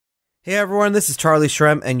Hey everyone, this is Charlie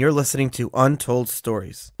Shrem, and you're listening to Untold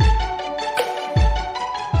Stories.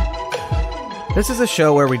 This is a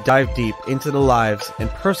show where we dive deep into the lives and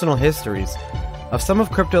personal histories of some of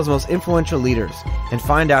crypto's most influential leaders and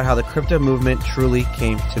find out how the crypto movement truly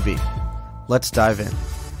came to be. Let's dive in.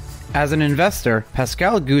 As an investor,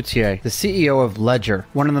 Pascal Gauthier, the CEO of Ledger,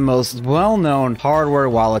 one of the most well-known hardware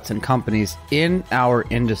wallets and companies in our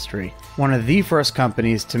industry, one of the first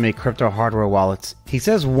companies to make crypto hardware wallets, he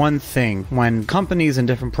says one thing when companies and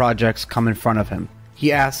different projects come in front of him.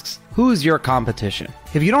 He asks, who's your competition?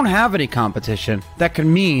 If you don't have any competition, that could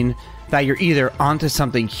mean that you're either onto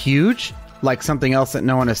something huge, like something else that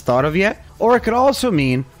no one has thought of yet, or it could also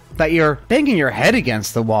mean that you're banging your head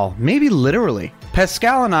against the wall, maybe literally.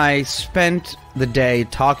 Pascal and I spent the day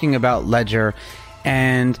talking about Ledger,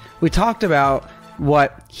 and we talked about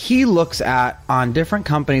what he looks at on different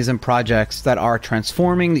companies and projects that are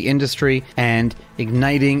transforming the industry and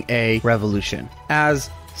igniting a revolution. As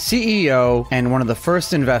CEO and one of the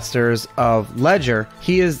first investors of Ledger,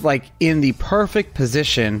 he is in the perfect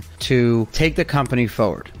position to take the company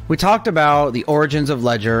forward. We talked about the origins of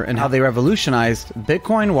Ledger and how they revolutionized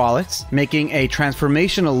Bitcoin wallets, making a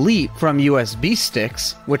transformational leap from USB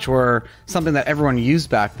sticks, which were something that everyone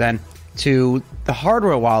used back then, to the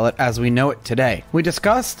hardware wallet as we know it today. We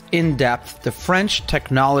discussed in depth the French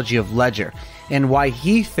technology of Ledger and why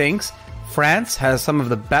he thinks France has some of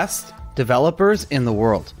the best developers in the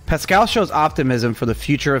world. Pascal shows optimism for the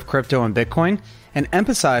future of crypto and Bitcoin and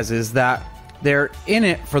emphasizes that they're in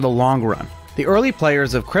it for the long run. The early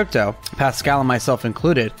players of crypto, Pascal and myself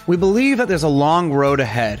included, we believe that there's a long road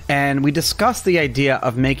ahead, and we discussed the idea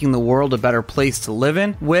of making the world a better place to live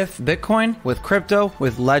in with Bitcoin, with crypto,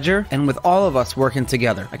 with Ledger, and with all of us working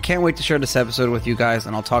together. I can't wait to share this episode with you guys,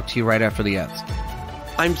 and I'll talk to you right after the ads.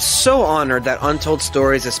 I'm so honored that Untold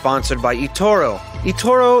Stories is sponsored by eToro.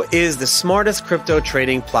 eToro is the smartest crypto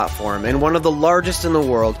trading platform and one of the largest in the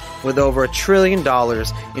world, with over $1 trillion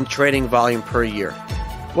in trading volume per year.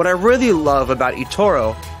 What I really love about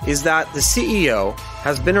eToro is that the CEO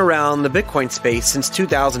has been around the Bitcoin space since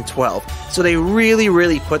 2012, so they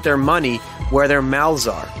really put their money where their mouths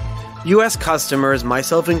are. US customers,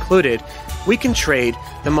 myself included, we can trade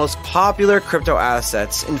the most popular crypto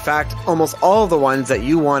assets, in fact, almost all of the ones that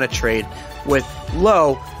you want to trade, with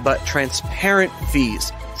low but transparent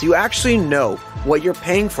fees. So you actually know what you're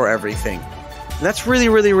paying for everything. And that's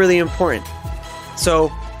really important. So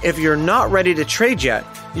if you're not ready to trade yet,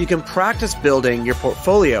 you can practice building your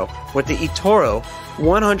portfolio with the eToro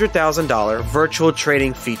 $100,000 virtual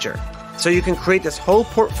trading feature. So you can create this whole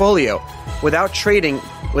portfolio without trading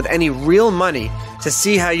with any real money to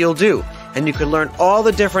see how you'll do. And you can learn all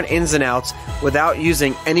the different ins and outs without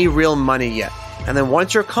using any real money yet. And then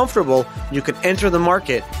once you're comfortable, you can enter the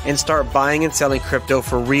market and start buying and selling crypto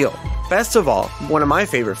for real. Best of all, one of my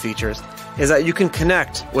favorite features is that you can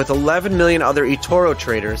connect with 11 million other eToro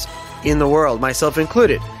traders in the world, myself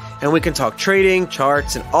included, and we can talk trading,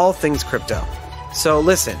 charts, and all things crypto. So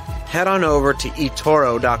listen, head on over to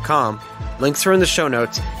eToro.com, links are in the show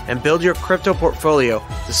notes, and build your crypto portfolio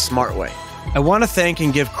the smart way. I want to thank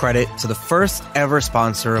and give credit to the first ever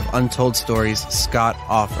sponsor of Untold Stories, Scott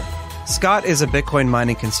Offer. Scott is a Bitcoin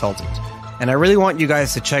mining consultant, and I really want you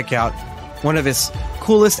guys to check out one of his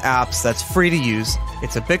coolest apps that's free to use.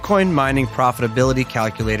 It's a Bitcoin mining profitability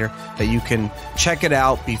calculator that you can check it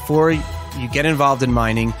out before you get involved in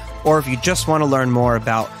mining, or if you just want to learn more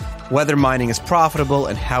about whether mining is profitable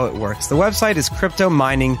and how it works. The website is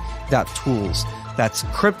cryptomining.tools. That's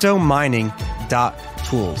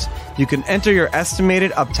cryptomining.tools. You can enter your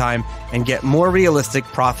estimated uptime and get more realistic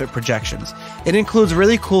profit projections. It includes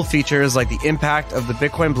really cool features like the impact of the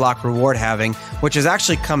Bitcoin block reward halving, which is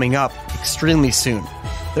actually coming up extremely soon.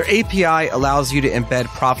 Their API allows you to embed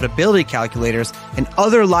profitability calculators and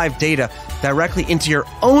other live data directly into your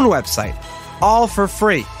own website, all for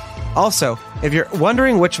free. Also, if you're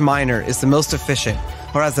wondering which miner is the most efficient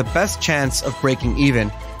or has the best chance of breaking even,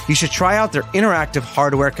 you should try out their interactive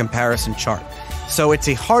hardware comparison chart. So it's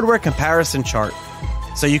a hardware comparison chart,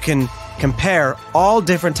 so you can compare all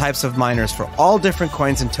different types of miners for all different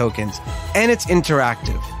coins and tokens, and it's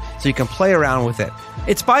interactive, so you can play around with it.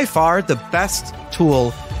 It's by far the best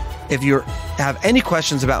tool if you have any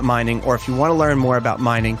questions about mining, or if you want to learn more about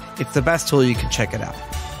mining. It's the best tool. You can check it out.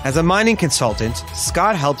 As a mining consultant,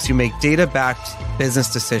 Scott helps you make data-backed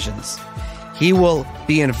business decisions. He will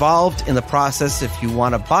be involved in the process if you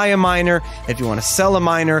want to buy a miner, if you want to sell a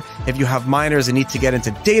miner, if you have miners that need to get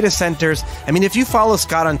into data centers. I mean, if you follow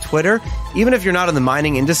Scott on Twitter, even if you're not in the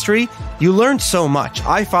mining industry, you learn so much.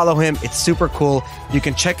 I follow him. It's super cool. You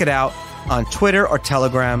can check it out on Twitter or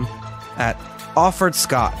Telegram at Offered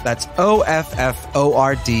Scott. That's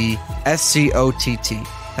OFFORDSCOTT.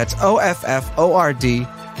 That's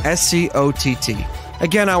OFFORDSCOTT.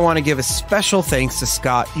 Again, I want to give a special thanks to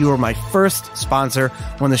Scott. You were my first sponsor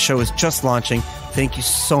when the show was just launching. Thank you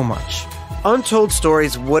so much. Untold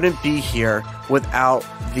Stories wouldn't be here without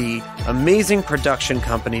the amazing production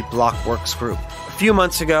company Blockworks Group. A few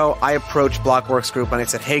months ago, I approached Blockworks Group and I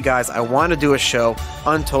said, hey guys, I want to do a show,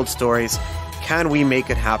 Untold Stories. Can we make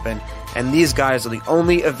it happen? And these guys are the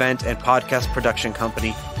only event and podcast production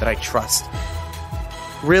company that I trust.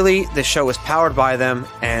 Really, the show is powered by them,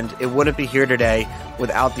 and it wouldn't be here today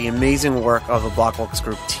without the amazing work of the Blockworks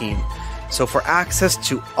Group team. So for access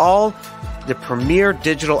to all the premier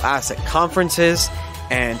digital asset conferences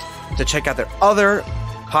and to check out their other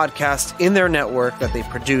podcasts in their network that they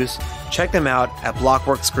produce, check them out at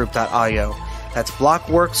blockworksgroup.io. That's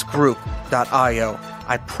blockworksgroup.io.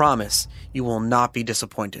 I promise you will not be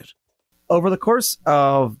disappointed. Over the course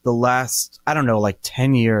of the last,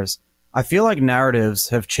 10 years, I feel like narratives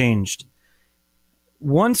have changed.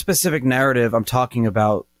 One specific narrative I'm talking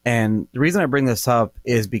about, and the reason I bring this up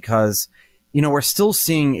is because, we're still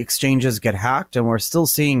seeing exchanges get hacked, and we're still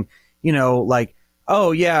seeing,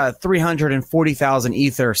 340,000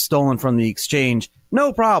 Ether stolen from the exchange.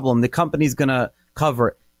 No problem. The company's going to cover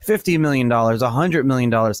it. $50 million, $100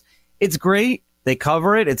 million. It's great. They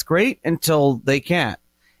cover it. It's great until they can't.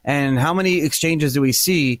 And how many exchanges do we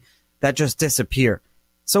see that just disappear?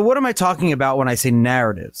 So what am I talking about when I say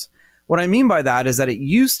narratives? What I mean by that is that it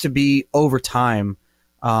used to be over time,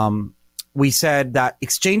 we said that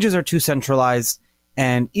exchanges are too centralized,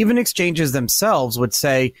 and even exchanges themselves would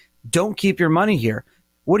say, don't keep your money here.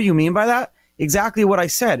 What do you mean by that? Exactly what I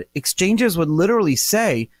said. Exchanges would literally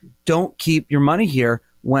say, don't keep your money here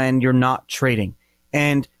when you're not trading.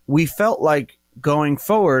 And we felt like going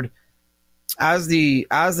forward, as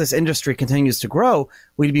this industry continues to grow,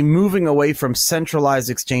 we'd be moving away from centralized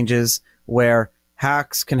exchanges where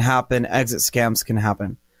hacks can happen, exit scams can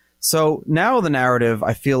happen. So now the narrative,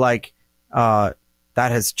 I feel like that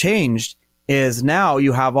has changed, is now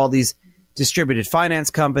you have all these distributed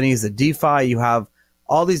finance companies, the DeFi, you have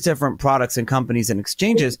all these different products and companies and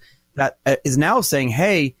exchanges that is now saying,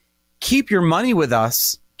 hey, keep your money with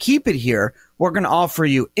us, keep it here. We're going to offer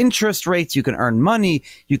you interest rates. You can earn money.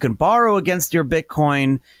 You can borrow against your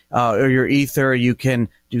Bitcoin or your Ether. You can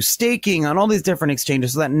do staking on all these different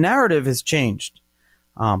exchanges. So that narrative has changed.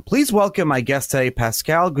 Please welcome my guest today,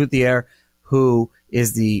 Pascal Gauthier, who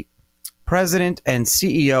is the president and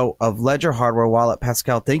CEO of Ledger Hardware Wallet.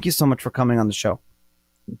 Pascal, thank you so much for coming on the show.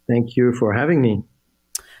 Thank you for having me.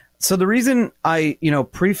 So the reason I,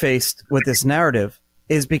 prefaced with this narrative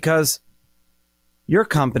is because your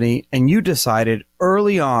company and you decided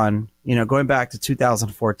early on, going back to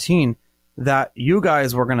 2014, that you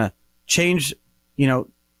guys were going to change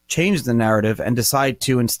the narrative and decide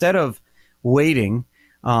to, instead of waiting,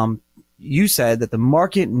 you said that the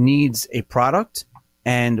market needs a product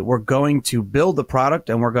and we're going to build the product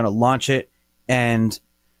and we're going to launch it and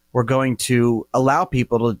we're going to allow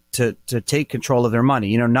people to take control of their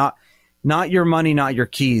money. Not your money, not your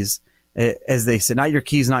keys, as they said, not your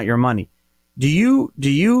keys, not your money. Do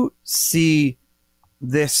you see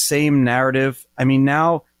this same narrative? I mean,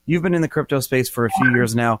 now you've been in the crypto space for a few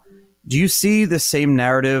years now. Do you see the same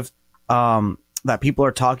narrative that people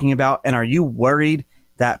are talking about? And are you worried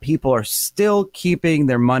that people are still keeping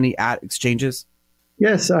their money at exchanges?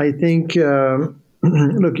 Yes, I think, look,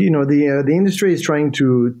 the industry is trying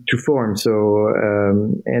to form. So,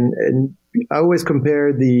 and I always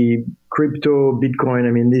compare the crypto,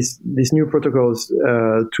 Bitcoin, these new protocols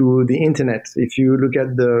to the internet. If you look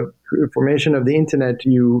at the formation of the internet,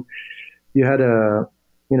 you had a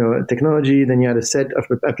technology, then you had a set of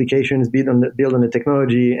applications built on the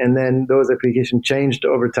technology, and then those applications changed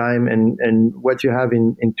over time. And what you have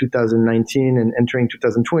in 2019 and entering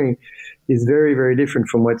 2020 is very, very different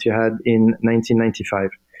from what you had in 1995.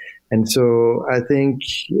 And so I think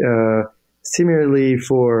similarly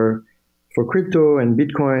for crypto and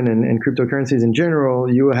Bitcoin and cryptocurrencies in general,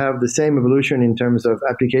 you have the same evolution in terms of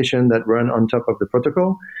application that run on top of the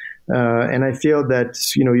protocol. And I feel that,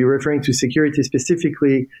 you're referring to security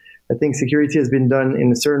specifically. I think security has been done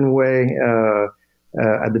in a certain way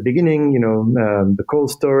at the beginning, the cold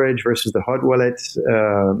storage versus the hot wallet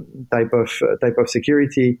type of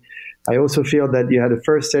security. I also feel that you had a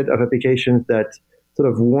first set of applications that sort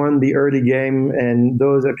of won the early game, and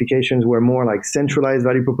those applications were more like centralized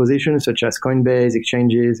value propositions, such as Coinbase,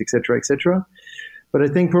 exchanges, et cetera, et cetera. But I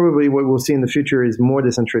think probably what we'll see in the future is more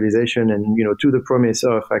decentralization and, to the promise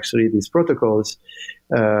of actually these protocols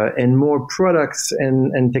and more products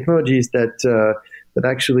and technologies that that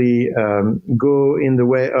actually go in the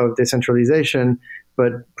way of decentralization,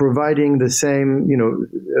 but providing the same,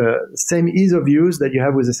 same ease of use that you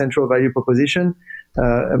have with a central value proposition,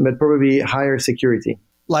 but probably higher security.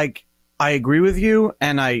 Like, I agree with you,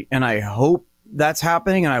 and I hope that's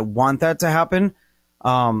happening, and I want that to happen.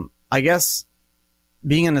 I guess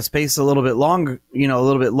being in the space a little bit long, I'm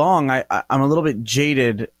a little bit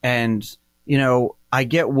jaded, and I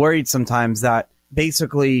get worried sometimes that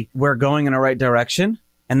basically we're going in the right direction,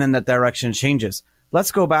 and then that direction changes.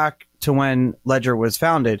 Let's go back to when Ledger was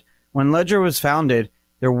founded. When Ledger was founded,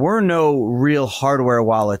 there were no real hardware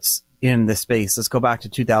wallets in the space. Let's go back to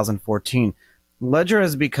 2014. Ledger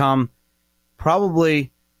has become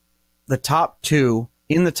probably the top two,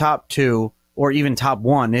 or even top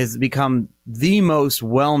one, has become the most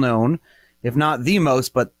well-known, if not the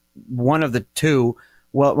most, but one of the two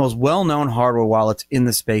most well-known hardware wallets in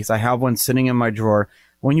the space. I have one sitting in my drawer.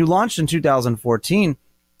 When you launched in 2014,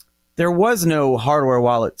 there was no hardware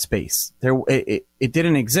wallet space. It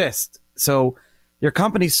didn't exist. So your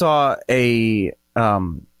company saw a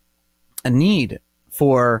need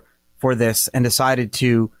for this and decided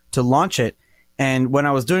to launch it. And when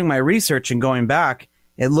I was doing my research and going back,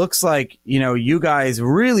 it looks like, you guys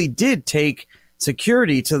really did take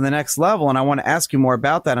security to the next level. And I want to ask you more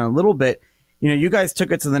about that in a little bit. You guys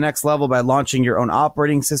took it to the next level by launching your own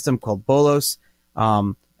operating system called Bolos.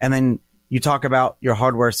 And then you talk about your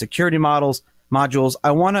hardware security modules.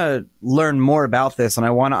 I want to learn more about this, and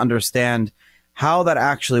I want to understand how that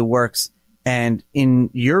actually works. And in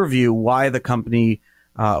your view, why the company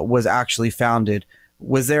was actually founded.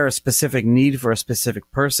 Was there a specific need for a specific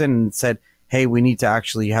person and said, hey, we need to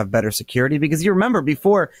actually have better security? Because you remember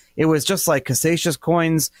before, it was just like Cassius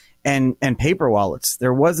coins and paper wallets.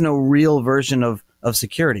 There was no real version of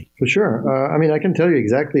security. For sure. I can tell you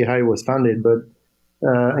exactly how it was founded, but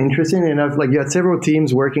interestingly enough, you had several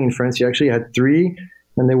teams working in France. You actually had three,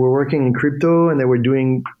 and they were working in crypto, and they were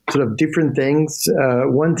doing sort of different things.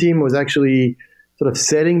 One team was actually sort of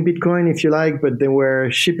selling Bitcoin, if you like, but they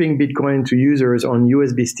were shipping Bitcoin to users on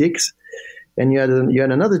USB sticks. And you had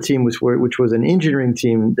another team which was an engineering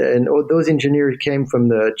team, and all those engineers came from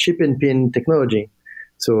the chip and pin technology.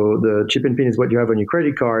 So the chip and pin is what you have on your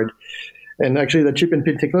credit card. And actually, the chip and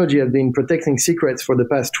pin technology has been protecting secrets for the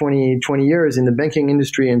past 20 years in the banking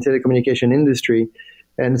industry and telecommunication industry.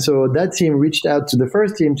 And so that team reached out to the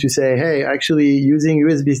first team to say, hey, actually using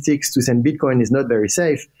USB sticks to send Bitcoin is not very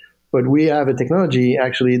safe. But we have a technology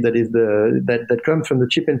actually that comes from the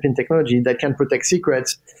chip and pin technology that can protect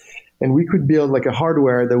secrets. And we could build a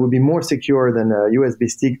hardware that would be more secure than a USB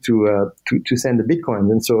stick to send the Bitcoin.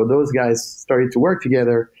 And so those guys started to work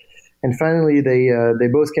together. And finally, they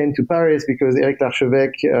both came to Paris because Eric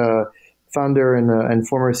Larchevêque, founder and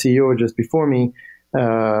former CEO just before me,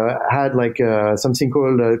 had something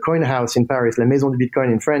called a coin house in Paris, La Maison du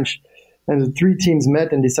Bitcoin in French. And the three teams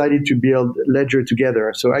met and decided to build Ledger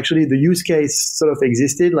together. So actually the use case sort of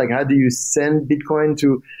existed, how do you send Bitcoin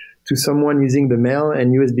to someone using the mail,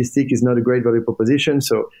 and USB stick is not a great value proposition.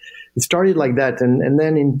 So it started like that. And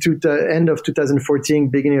then in end of 2014,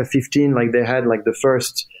 beginning of 15, they had the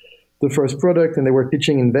first product, and they were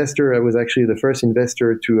pitching investor. I was actually the first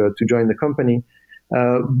investor to join the company.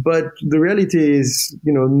 But the reality is,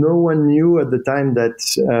 no one knew at the time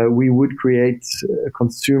that we would create a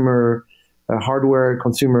consumer hardware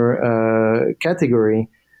consumer category.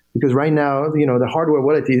 Because right now, the hardware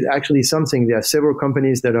wallet is actually something. There are several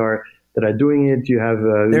companies that are doing it. You have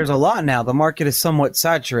there's a lot now. The market is somewhat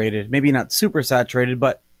saturated, maybe not super saturated,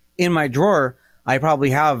 but in my drawer, I probably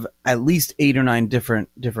have at least 8 or 9 different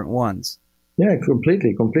ones. Yeah,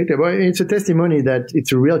 completely. Well, it's a testimony that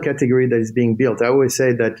it's a real category that is being built. I always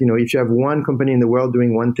say that if you have one company in the world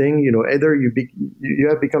doing one thing, either you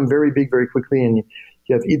have become very big very quickly and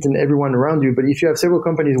you have eaten everyone around you. But if you have several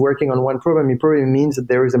companies working on one problem, it probably means that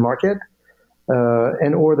there is a market,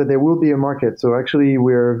 and or that there will be a market. So actually,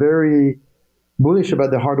 we're very bullish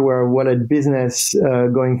about the hardware wallet business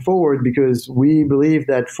going forward, because we believe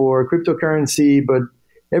that for cryptocurrency, but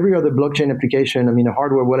every other blockchain application, a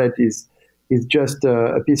hardware wallet is just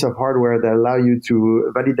a piece of hardware that allow you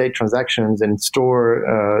to validate transactions and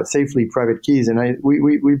store safely private keys. And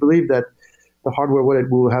we believe that the hardware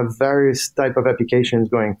wallet will have various type of applications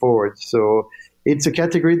going forward. So it's a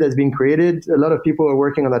category that's been created. A lot of people are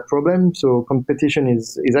working on that problem. So competition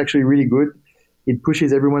is actually really good. It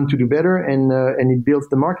pushes everyone to do better, and it builds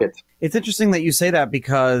the market. It's interesting that you say that,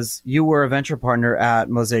 because you were a venture partner at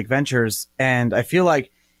Mosaic Ventures. And I feel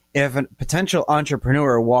like if a potential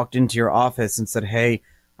entrepreneur walked into your office and said, hey,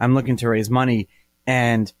 I'm looking to raise money,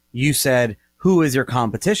 and you said, who is your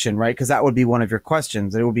competition, right? Because that would be one of your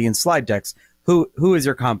questions. It would be in slide decks. who is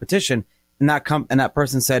your competition? And that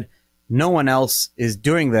person said, no one else is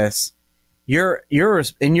doing this. You're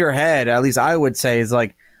in your head, at least I would say, is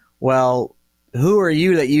like, well, who are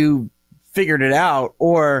you that you figured it out?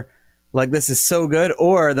 Or like, this is so good,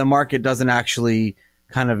 or the market doesn't actually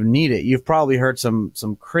kind of need it. You've probably heard some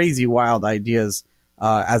crazy wild ideas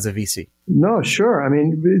as a VC. No, sure. I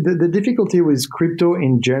mean, the difficulty with crypto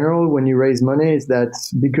in general when you raise money is that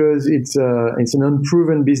because it's an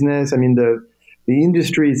unproven business. I mean, the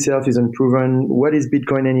industry itself is unproven. What is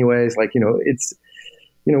Bitcoin anyways? Like, it's,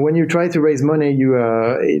 when you try to raise money,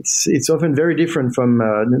 it's often very different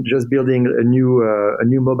from just building a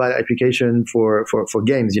new mobile application for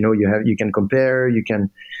games. You can compare, you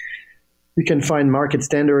can find market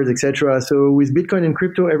standards, etc. So with Bitcoin and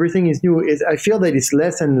crypto, everything is new. I feel that it's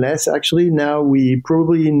less and less actually. Now we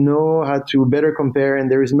probably know how to better compare,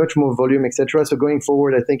 and there is much more volume, etc. So going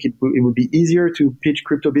forward, I think it would be easier to pitch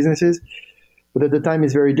crypto businesses. But at the time,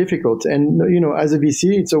 it's very difficult. And, as a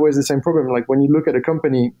VC, it's always the same problem. Like when you look at a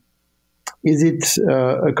company, is it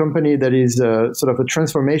a company that is sort of a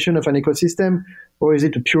transformation of an ecosystem, or is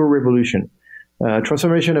it a pure revolution?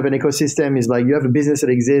 Transformation of an ecosystem is like you have a business that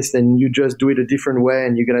exists and you just do it a different way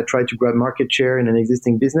and you're going to try to grab market share in an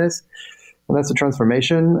existing business. And that's a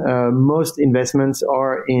transformation. Most investments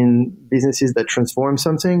are in businesses that transform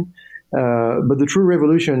something. But the true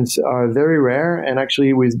revolutions are very rare. And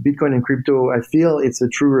actually with Bitcoin and crypto, I feel it's a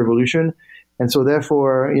true revolution. And so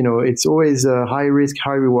therefore, it's always a high risk,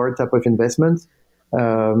 high reward type of investment.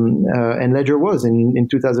 And Ledger was in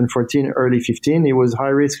 2014, early 15, it was high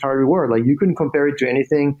risk, high reward. Like you couldn't compare it to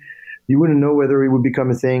anything. You wouldn't know whether it would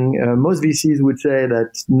become a thing. Most VCs would say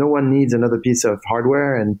that no one needs another piece of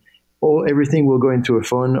hardware and everything will go into a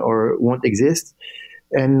phone or won't exist.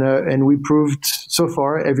 And we proved so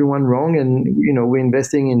far everyone wrong, and we're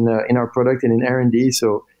investing in our product and in R&D,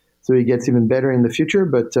 so it gets even better in the future.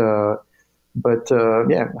 But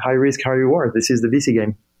yeah, high risk, high reward. This is the VC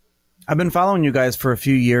game. I've been following you guys for a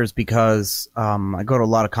few years because I go to a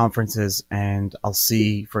lot of conferences, and I'll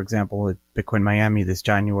see, for example, at Bitcoin Miami this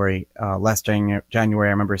January, last January,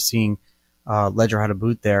 I remember seeing Ledger had a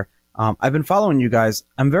booth there. I've been following you guys.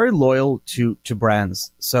 I'm very loyal to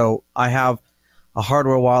brands, so I have a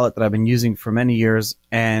hardware wallet that I've been using for many years,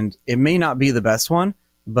 and it may not be the best one,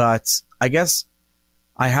 but I guess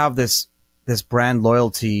I have this brand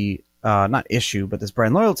loyalty, not issue, but this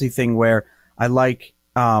brand loyalty thing where I like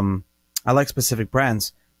specific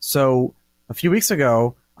brands. So a few weeks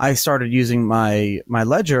ago, I started using my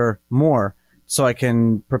Ledger more so I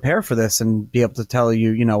can prepare for this and be able to tell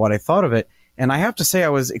you, what I thought of it. And I have to say I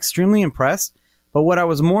was extremely impressed. But what I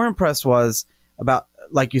was more impressed was about,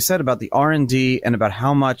 like you said, about the R&D and about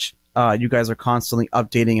how much you guys are constantly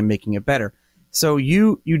updating and making it better. So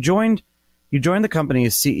you joined the company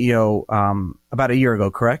as CEO about a year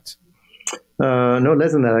ago, correct? No,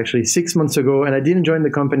 less than that, actually. 6 months ago, and I didn't join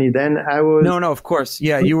the company then. I was no, of course,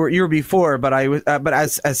 yeah, you were before, but I was, but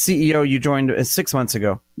as CEO, you joined 6 months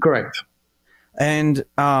ago. Correct. And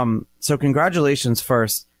so, congratulations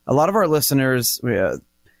first. A lot of our listeners,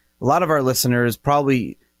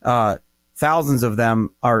 probably thousands of them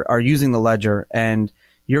are using the Ledger, and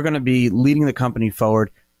you're going to be leading the company forward.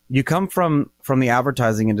 You come from the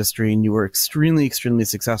advertising industry, and you were extremely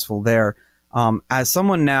successful there. As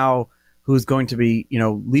someone now who's going to be,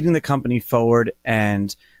 leading the company forward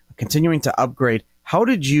and continuing to upgrade, how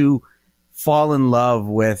did you fall in love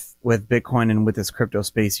with Bitcoin and with this crypto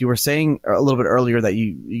space? You were saying a little bit earlier that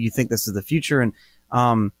you think this is the future, and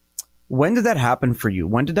when did that happen for you?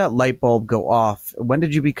 When did that light bulb go off? When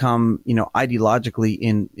did you become, ideologically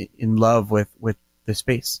in love with the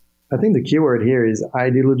space? I think the keyword here is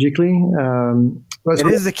ideologically. It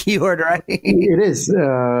is the keyword, right? It is.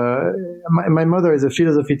 My mother is a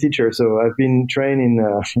philosophy teacher, so I've been trained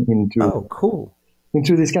into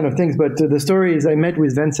these kind of things. But the story is I met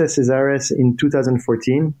with Vences Cesares in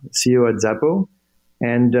 2014, CEO at Zappo.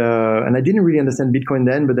 And I didn't really understand Bitcoin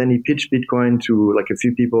then, but then he pitched Bitcoin to like a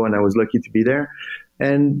few people, and I was lucky to be there.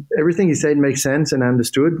 And everything he said makes sense, and I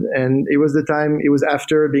understood. And it was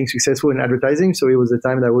after being successful in advertising, so it was the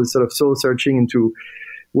time that I was sort of soul searching into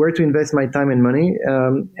where to invest my time and money.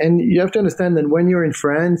 And you have to understand that when you're in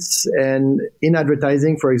France and in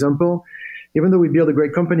advertising, for example, even though we built a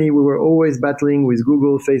great company, we were always battling with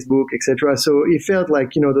Google, Facebook, etc. So it felt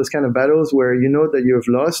like, those kind of battles where you know that you have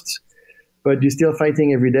lost, but you're still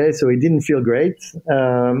fighting every day. So it didn't feel great.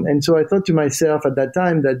 And so I thought to myself at that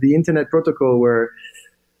time that the internet protocol were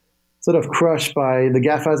sort of crushed by the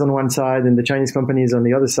GAFAs on one side and the Chinese companies on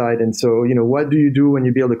the other side. And so, what do you do when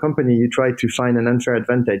you build a company? You try to find an unfair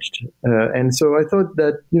advantage. And so I thought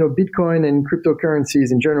that, Bitcoin and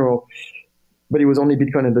cryptocurrencies in general but it was only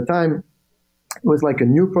Bitcoin at the time. It was like a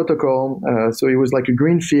new protocol. So it was like a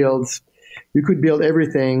green field. You could build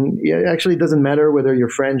everything. It actually doesn't matter whether you're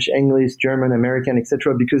French, English, German, American,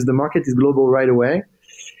 etc., because the market is global right away.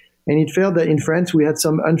 And it felt that in France, we had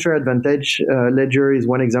some unfair advantage. Ledger is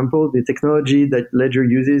one example. The technology that Ledger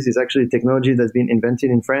uses is actually technology that's been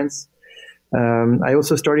invented in France. I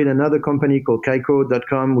also started another company called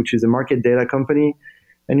Kaiko.com, which is a market data company.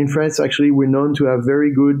 And in France, actually, we're known to have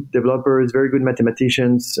very good developers, very good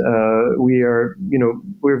mathematicians. We're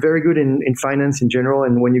very good in finance in general.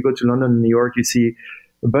 And when you go to London and New York, you see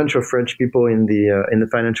a bunch of French people in the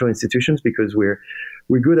financial institutions because we're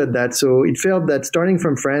good at that. So it felt that starting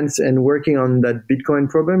from France and working on that Bitcoin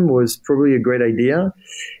problem was probably a great idea.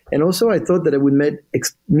 And also, I thought that I would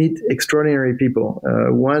meet extraordinary people.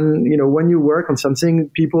 When you work on something,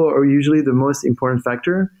 people are usually the most important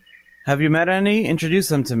factor. Have you met any? Introduce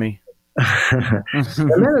them to me. I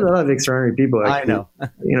met a lot of extraordinary people, actually. I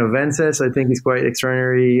know. Vences, I think, is quite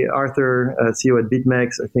extraordinary. Arthur, CEO at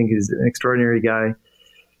BitMEX, I think is an extraordinary guy.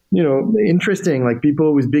 Interesting, like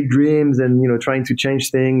people with big dreams and, trying to change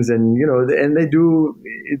things and, and they do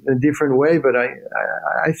it in a different way. But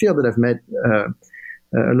I feel that I've met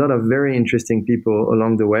a lot of very interesting people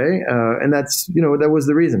along the way. And that's, that was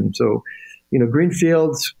the reason. So,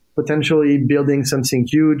 greenfields, potentially building something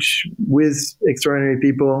huge with extraordinary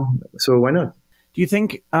people. So why not? Do you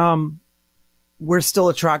think we're still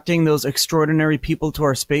attracting those extraordinary people to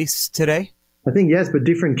our space today? I think yes, but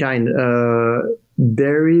different kind.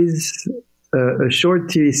 There is a short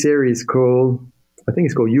TV series called, I think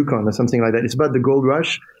it's called Yukon or something like that. It's about the gold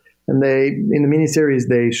rush. And in the miniseries,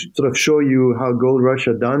 they sort of show you how gold rush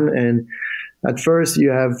are done. And at first,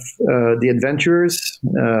 you have the adventurers,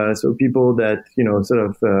 so people that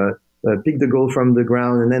pick the gold from the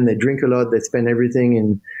ground, and then they drink a lot. They spend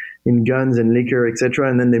everything in guns and liquor, etc.,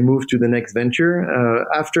 and then they move to the next venture.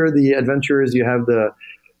 After the adventurers, you have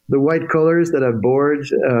the white collars that are bored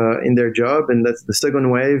in their job, and that's the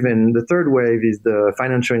second wave. And the third wave is the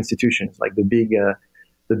financial institutions, like the big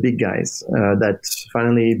guys that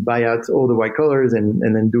finally buy out all the white collars and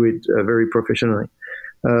then do it very professionally.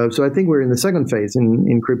 So I think we're in the second phase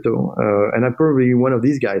in crypto. And I'm probably one of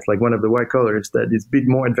these guys, like one of the white collars that is a bit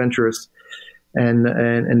more adventurous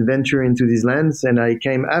and venture into these lands. And I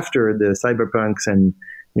came after the cyberpunks and,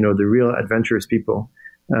 the real adventurous people.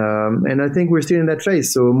 And I think we're still in that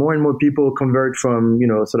phase. So more and more people convert from,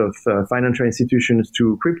 financial institutions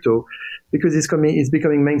to crypto because it's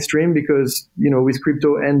becoming mainstream because, with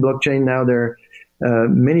crypto and blockchain now there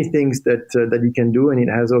many things that you can do, and it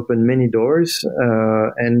has opened many doors.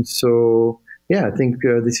 And so, yeah, I think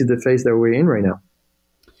this is the phase that we're in right now.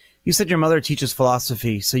 You said your mother teaches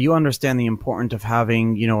philosophy, so you understand the importance of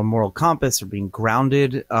having, a moral compass or being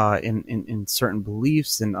grounded in certain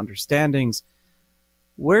beliefs and understandings.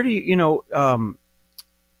 Where do you,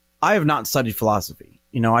 I have not studied philosophy.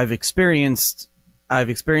 I've experienced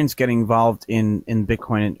getting involved in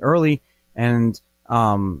Bitcoin early, and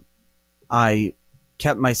I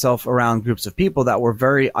kept myself around groups of people that were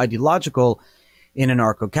very ideological in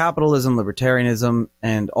anarcho-capitalism, libertarianism,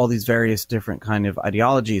 and all these various different kind of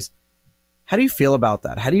ideologies. How do you feel about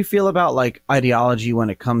that? How do you feel about ideology when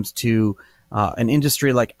it comes to an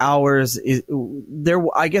industry like ours?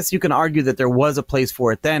 I guess you can argue that there was a place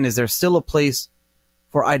for it then. Is there still a place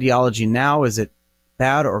for ideology now? Is it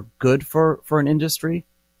bad or good for an industry?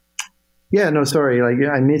 Yeah, no, sorry.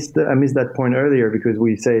 I missed that point earlier because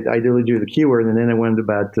we said ideology was the keyword, and then I went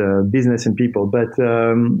about business and people. But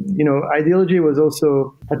ideology was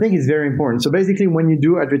also, I think, it's very important. So basically, when you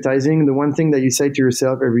do advertising, the one thing that you say to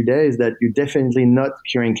yourself every day is that you're definitely not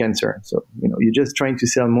curing cancer. So you're just trying to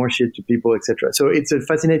sell more shit to people, etc. So it's a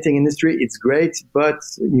fascinating industry. It's great, but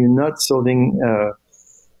you're not solving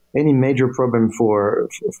any major problem for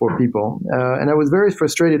people. And I was very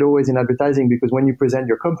frustrated always in advertising because when you present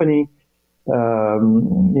your company,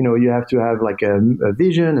 you have to have a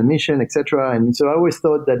vision, a mission, etc. And so I always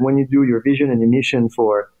thought that when you do your vision and your mission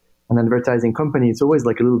for an advertising company, it's always a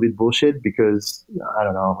little bit bullshit because I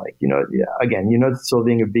don't know, again, you're not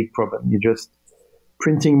solving a big problem. You're just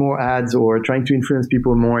printing more ads or trying to influence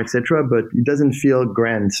people more, etc. But it doesn't feel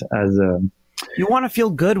grand as a. You want to feel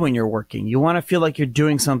good when you're working. You want to feel like you're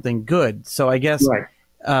doing something good. So I guess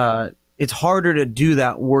right. It's harder to do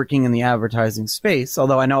that working in the advertising space,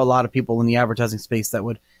 although I know a lot of people in the advertising space that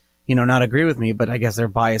would, not agree with me, but I guess they're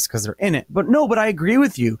biased because they're in it. But I agree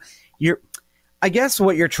with you. I guess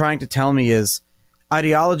what you're trying to tell me is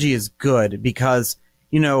ideology is good because,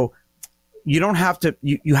 you don't have to,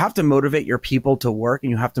 you have to motivate your people to work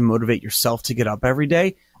and you have to motivate yourself to get up every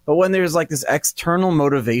day. But when there's this external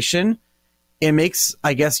motivation, it makes,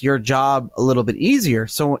 I guess, your job a little bit easier.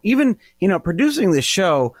 So even, producing this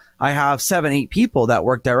show, I have 7, 8 people that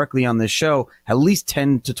work directly on this show, at least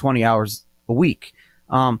 10 to 20 hours a week.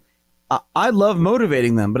 I love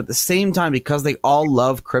motivating them, but at the same time, because they all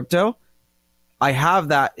love crypto, I have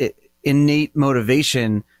that innate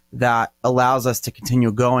motivation that allows us to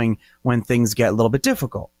continue going when things get a little bit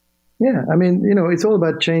difficult. Yeah, I mean, it's all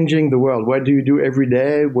about changing the world. What do you do every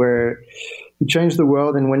day where you change the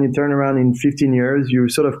world, and when you turn around in 15 years, you're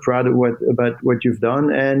sort of proud of about what you've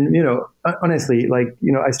done. And, honestly,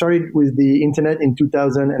 I started with the internet in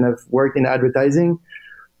 2000 and I've worked in advertising.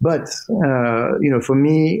 But, for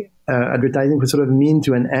me, advertising was sort of mean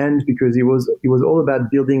to an end because it was all about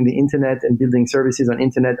building the internet and building services on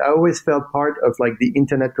internet. I always felt part of the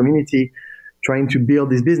internet community trying to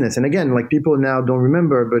build this business. And again, people now don't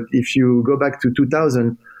remember, but if you go back to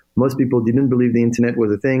 2000, most people didn't believe the internet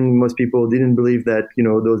was a thing. Most people didn't believe that,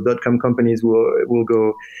 those .com companies will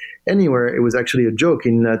go anywhere. It was actually a joke.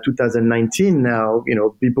 In 2019 now,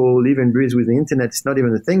 people live and breathe with the internet. It's not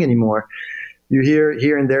even a thing anymore. You hear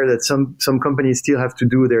here and there that some companies still have to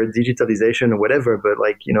do their digitalization or whatever, but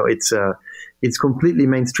it's completely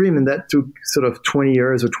mainstream, and that took sort of 20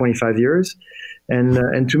 years or 25 years.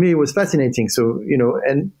 And to me, it was fascinating. So,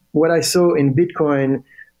 and what I saw in Bitcoin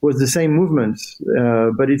was the same movement,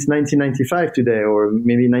 but it's 1995 today, or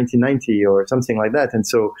maybe 1990 or something like that. And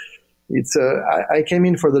so it's, I came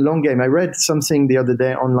in for the long game. I read something the other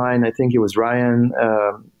day online. I think it was Ryan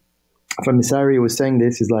from Misari was saying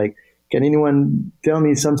this, is can anyone tell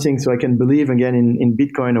me something so I can believe again in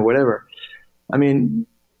Bitcoin or whatever? I mean,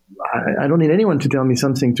 I don't need anyone to tell me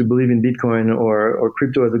something to believe in Bitcoin or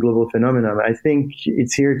crypto as a global phenomenon. I think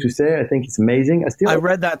it's here to stay. I think it's amazing. I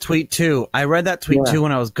read that tweet too. Too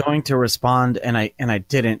when I was going to respond, and I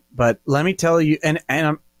didn't. But let me tell you, and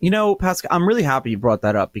Pascal, I'm really happy you brought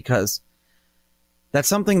that up, because that's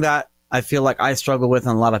something that I feel like I struggle with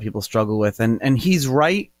and a lot of people struggle with. And he's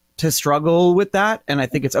right to struggle with that, and I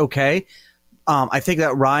think it's okay. I think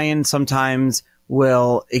that Ryan sometimes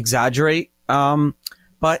will exaggerate,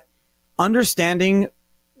 but understanding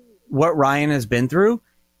what Ryan has been through,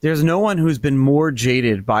 there's no one who's been more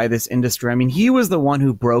jaded by this industry. I mean, he was the one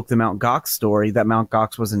who broke the Mt. Gox story, that Mt.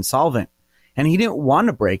 Gox was insolvent, and he didn't want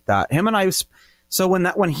to break that. Him and I. So when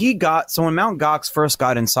Mt. Gox first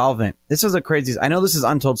got insolvent, this is a crazy. I know this is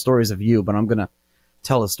untold stories of you, but I'm gonna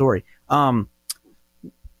tell a story.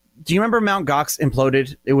 Do you remember Mt. Gox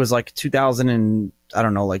imploded? It was 2000 and I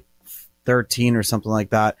don't know, 13 or something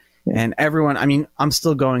like that. And everyone, I mean, I'm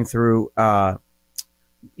still going through, trying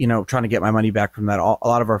to get my money back from that. A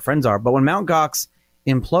lot of our friends are. But when Mt. Gox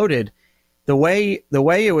imploded, the way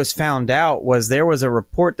it was found out was there was a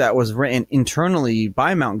report that was written internally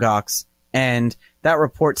by Mt. Gox, and that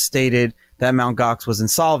report stated that Mt. Gox was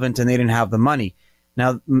insolvent and they didn't have the money.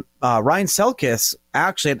 Now, Ryan Selkis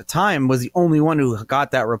actually at the time was the only one who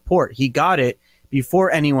got that report. He got it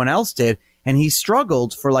before anyone else did, and he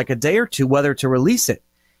struggled for a day or two whether to release it.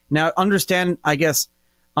 Now, understand, I guess,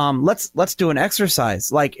 let's do an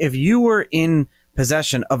exercise. If you were in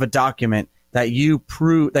possession of a document that you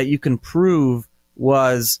can prove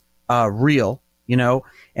was real,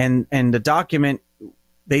 and the document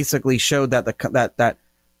basically showed that that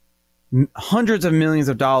hundreds of millions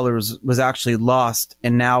of dollars was actually lost,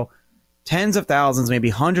 and now tens of thousands, maybe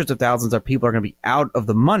hundreds of thousands of people are going to be out of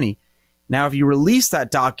the money. Now, if you release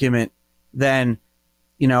that document, then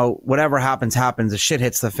whatever happens, the shit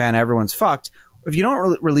hits the fan, everyone's fucked. If you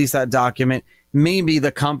don't release that document, maybe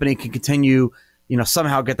the company can continue,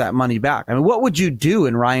 somehow get that money back. I mean, what would you do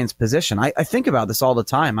in Ryan's position? I think about this all the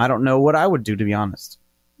time. I don't know what I would do, to be honest.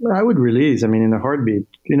 Well, I would release, in a heartbeat,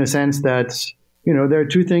 in a sense that, there are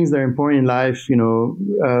two things that are important in life,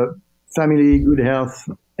 family, good health,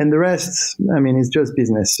 and the rest, it's just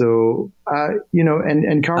business. So,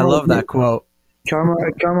 and karma. I love that quote.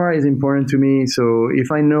 Karma is important to me. So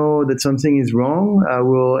if I know that something is wrong, I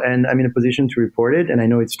will, and I'm in a position to report it, and I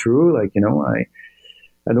know it's true.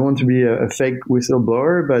 I don't want to be a fake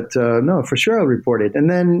whistleblower, but no, for sure I'll report it. And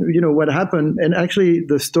then, what happened, and actually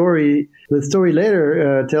the story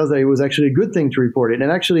later tells that it was actually a good thing to report it.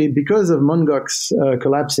 And actually, because of Mt. Gox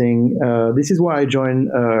collapsing, this is why I joined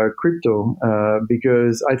crypto,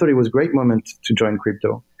 because I thought it was a great moment to join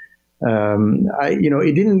crypto.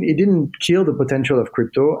 It didn't kill the potential of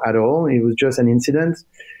crypto at all. It was just an incident.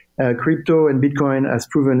 Crypto and Bitcoin has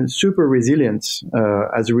proven super resilient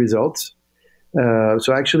as a result.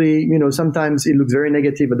 So actually, sometimes it looks very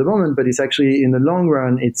negative at the moment, but it's actually in the long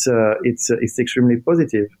run, it's extremely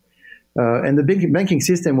positive. And the big banking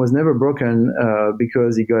system was never broken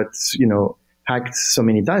because it got hacked so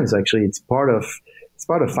many times. Actually, it's part of it's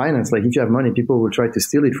part of finance. Like if you have money, people will try to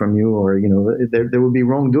steal it from you, or there will be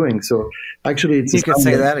wrongdoing. So actually, it's you could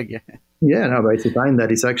say that again. Yeah, no, but it's a sign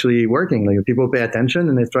that it's actually working. Like people pay attention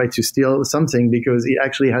and they try to steal something because it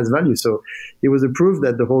actually has value. So it was a proof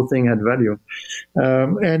that the whole thing had value.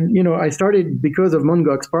 And I started because of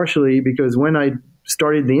Mongox, partially because when I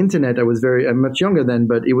started the internet, I was I'm much younger then,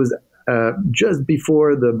 but it was just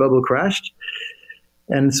before the bubble crashed.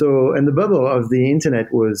 And the bubble of the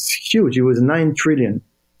internet was huge. It was 9 trillion.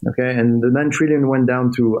 Okay. And the 9 trillion went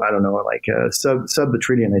down to, I don't know, like sub a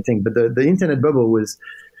trillion, I think. But the internet bubble was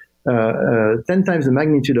 10 times the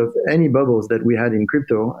magnitude of any bubbles that we had in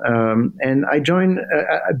crypto. And I joined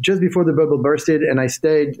just before the bubble bursted, and I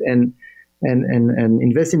stayed and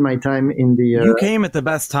invested my time in the. You came at the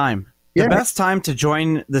best time. Yeah. The best time to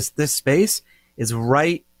join this space is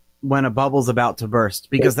right when a bubble's about to burst,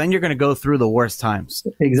 because then you're going to go through the worst times.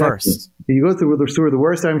 Exactly. First. You go through the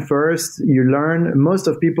worst time first. You learn. Most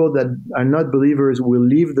of people that are not believers will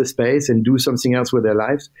leave the space and do something else with their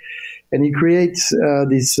lives. And it creates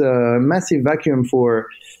this massive vacuum for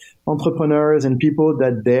entrepreneurs and people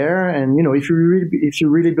that dare. And if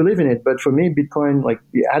you really believe in it. But for me, Bitcoin, like,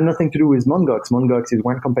 it had nothing to do with Mongox. Mongox is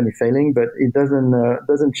one company failing, but it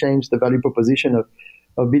doesn't change the value proposition of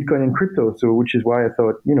Bitcoin and crypto. So, which is why I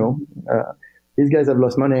thought, these guys have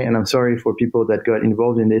lost money, and I'm sorry for people that got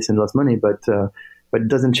involved in this and lost money, but it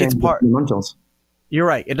doesn't change the fundamentals. You're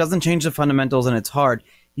right. It doesn't change the fundamentals, and it's hard.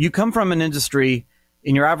 You come from an industry.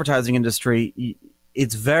 In your advertising industry,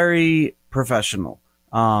 it's very professional.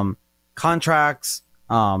 Contracts,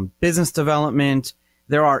 business development.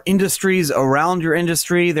 There are industries around your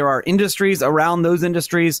industry. There are industries around those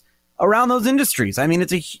industries. I mean,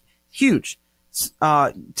 it's a huge.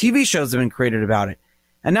 TV shows have been created about it.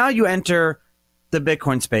 And now you enter the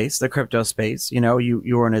Bitcoin space, the crypto space. You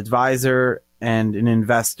were an advisor and an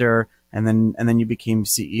investor, and then you became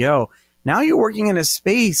CEO. Now you're working in a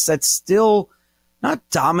space that's still not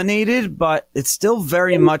dominated, but it's still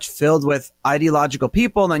very much filled with ideological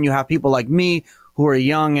people. And then you have people like me who are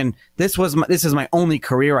young, and this is my only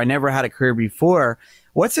career. I never had a career before.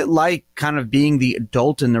 What's it like kind of being the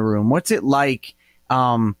adult in the room? What's it like,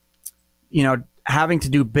 having to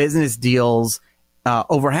do business deals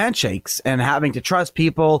over handshakes, and having to trust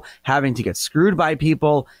people, having to get screwed by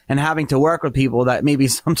people, and having to work with people that maybe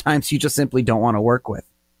sometimes you just simply don't want to work with?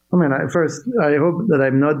 I mean, I hope that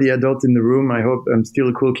I'm not the adult in the room. I hope I'm still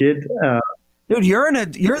a cool kid. Dude, you're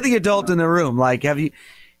the adult in the room. Like, have you,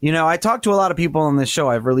 I talked to a lot of people on this show.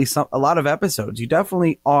 I've released a lot of episodes. You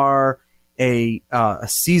definitely are a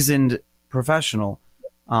seasoned professional.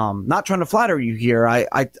 Not trying to flatter you here.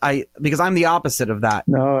 Because I'm the opposite of that.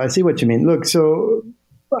 No, I see what you mean. Look, so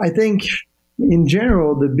I think in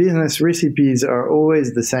general, the business recipes are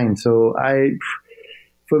always the same. So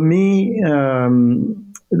for me,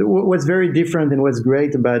 what's very different and what's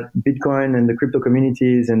great about Bitcoin and the crypto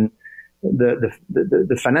communities and the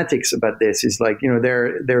fanatics about this is, like,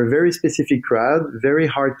 they're a very specific crowd, very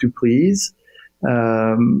hard to please,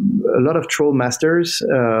 a lot of troll masters,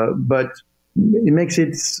 but it makes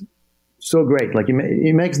it so great. Like,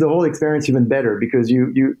 it makes the whole experience even better, because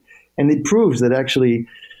and it proves that actually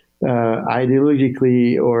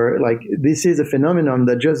ideologically, or like, this is a phenomenon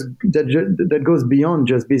that goes beyond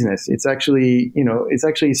just business. It's actually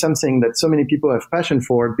something that so many people have passion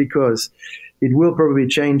for, because it will probably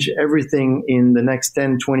change everything in the next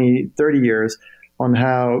 10, 20, 30 years on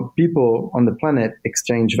how people on the planet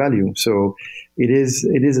exchange value. So it is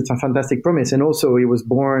a fantastic promise. And also, it was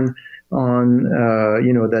born on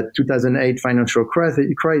that 2008 financial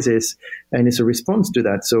crisis, and it's a response to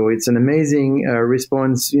that. So it's an amazing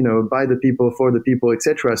response, by the people, for the people,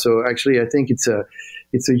 etc. So actually, I think it's a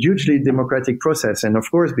hugely democratic process. And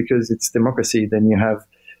of course, because it's democracy, then you have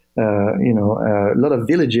a lot of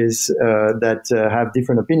villages that have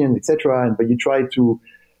different opinions, etc. But you try to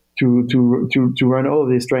run all of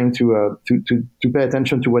this, trying to pay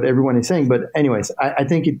attention to what everyone is saying. But anyways, I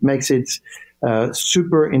think it makes it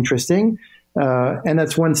super interesting, and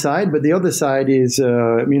that's one side. But the other side is,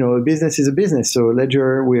 a business is a business. So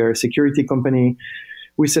Ledger, we are a security company.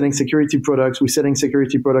 We're selling security products. We're selling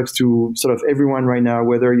security products to sort of everyone right now,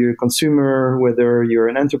 whether you're a consumer, whether you're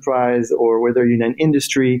an enterprise, or whether you're in an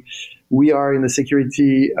industry. We are in the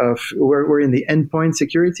security we're in the endpoint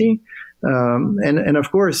security. And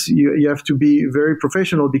of course, you have to be very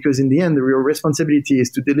professional, because in the end, the real responsibility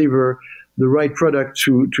is to deliver the right product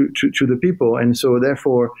to the people. And so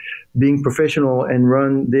therefore, being professional and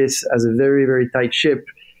run this as a very, very tight ship,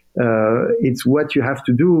 it's what you have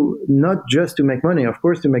to do, not just to make money, of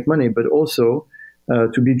course, to make money, but also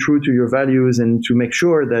to be true to your values and to make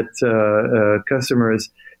sure that customers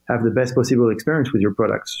have the best possible experience with your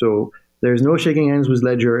products. So there's no shaking hands with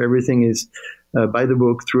Ledger. Everything is by the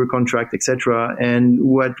book, through a contract, etc. And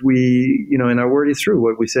what we, and our word is true.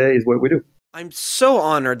 What we say is what we do. I'm so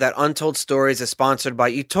honored that Untold Stories is sponsored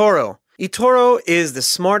by eToro. eToro is the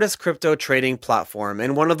smartest crypto trading platform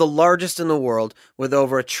and one of the largest in the world, with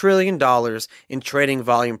over $1 trillion in trading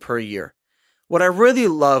volume per year. What I really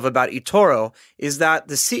love about eToro is that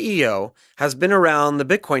the CEO has been around the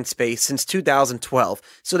Bitcoin space since 2012,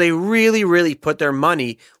 so they really put their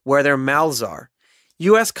money where their mouths are.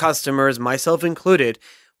 US customers, myself included,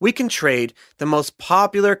 we can trade the most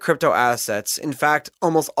popular crypto assets, in fact,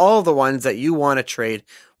 almost all of the ones that you want to trade,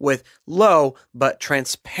 with low but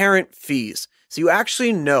transparent fees. So you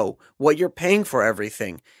actually know what you're paying for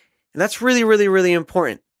everything. And that's really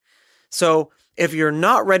important. So if you're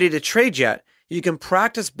not ready to trade yet, you can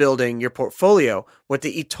practice building your portfolio with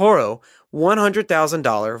the eToro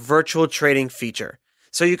 $100,000 virtual trading feature.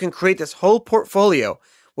 So you can create this whole portfolio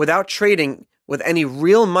without trading with any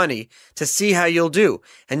real money to see how you'll do.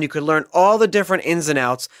 And you could learn all the different ins and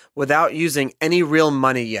outs without using any real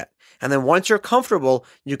money yet. And then once you're comfortable,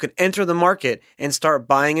 you can enter the market and start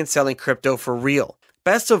buying and selling crypto for real.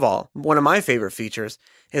 Best of all, one of my favorite features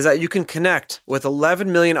is that you can connect with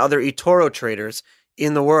 11 million other eToro traders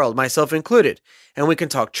in the world, myself included. And we can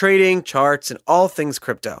talk trading, charts, and all things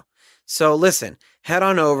crypto. So listen, head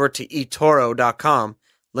on over to eToro.com.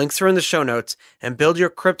 Links are in the show notes, and build your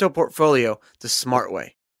crypto portfolio the smart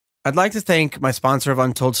way. I'd like to thank my sponsor of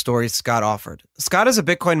Untold Stories, Scott Offord. Scott is a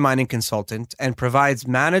Bitcoin mining consultant and provides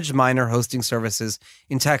managed miner hosting services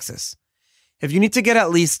in Texas. If you need to get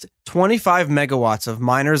at least 25 megawatts of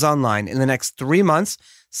miners online in the next 3 months,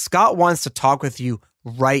 Scott wants to talk with you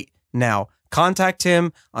right now. Contact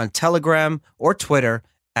him on Telegram or Twitter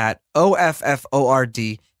at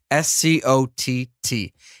OFFORD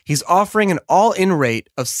SCOTT. He's offering an all-in rate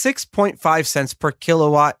of 6.5 cents per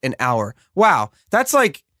kilowatt an hour. Wow, that's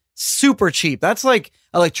like super cheap. That's like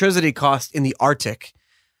electricity cost in the Arctic,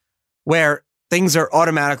 where things are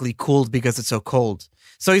automatically cooled because it's so cold.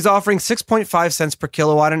 So he's offering 6.5 cents per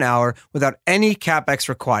kilowatt an hour without any capex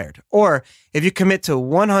required. Or if you commit to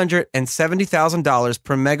 $170,000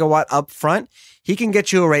 per megawatt up front, he can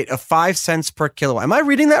get you a rate of 5 cents per kilowatt. Am I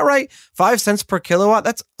reading that right? 5 cents per kilowatt?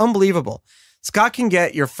 That's unbelievable. Scott can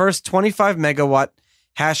get your first 25 megawatt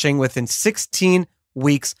hashing within 16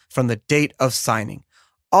 weeks from the date of signing.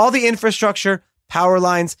 All the infrastructure, power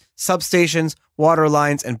lines, substations, water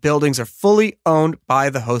lines, and buildings are fully owned by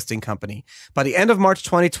the hosting company. By the end of March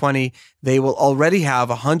 2020, they will already have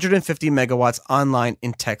 150 megawatts online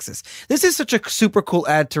in Texas. This is such a super cool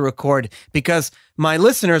ad to record because my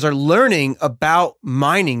listeners are learning about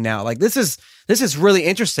mining now. Like this is really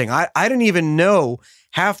interesting. I didn't even know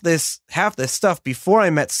half this stuff before I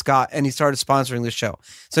met Scott and he started sponsoring the show.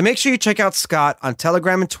 So make sure you check out Scott on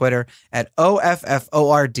Telegram and Twitter at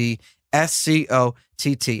OFFORD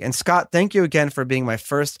SCOTT. And Scott, thank you again for being my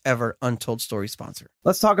first ever Untold Story sponsor.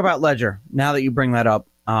 Let's talk about Ledger. Now that you bring that up,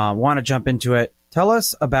 want to jump into it. Tell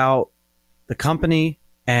us about the company,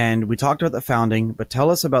 and we talked about the founding, but tell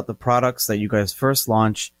us about the products that you guys first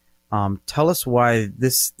launched. Tell us why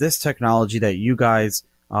this technology that you guys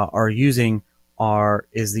are using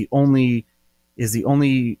is the only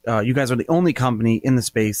you guys are the only company in the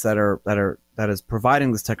space that is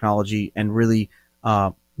providing this technology and really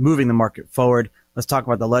moving the market forward. Let's talk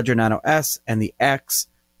about the Ledger Nano S and the X.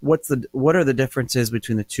 What are the differences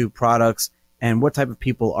between the two products, and what type of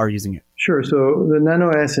people are using it? Sure. So the Nano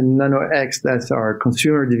S and Nano X, that's our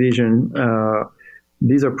consumer division.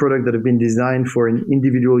 These are products that have been designed for an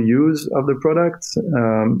individual use of the product.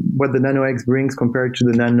 What the Nano X brings compared to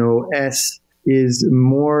the Nano S is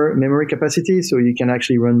more memory capacity, so you can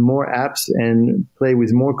actually run more apps and play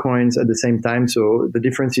with more coins at the same time. So the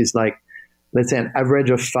difference is like, let's say an average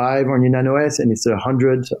of 5 on your Nano S and it's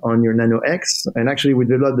 100 on your Nano X. And actually we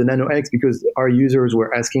developed the Nano X because our users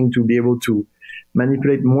were asking to be able to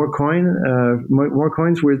manipulate more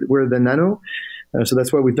coins with the Nano. So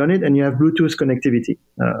that's why we've done it. And you have Bluetooth connectivity.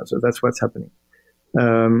 So that's what's happening.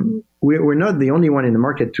 We're not the only one in the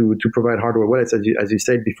market to provide hardware wallets, as you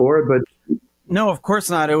said before, but no, of course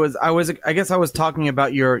not. I guess I was talking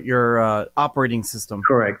about your operating system.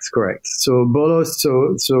 Correct. So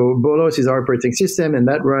Bolos is our operating system, and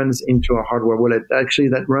that runs into our hardware wallet. Actually,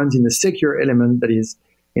 that runs in a secure element that is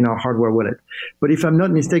in our hardware wallet. But if I'm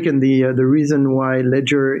not mistaken, the reason why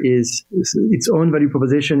Ledger is its own value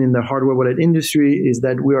proposition in the hardware wallet industry is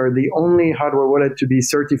that we are the only hardware wallet to be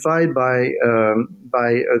certified by a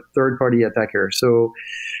third-party attacker. So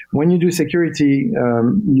when you do security,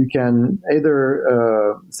 you can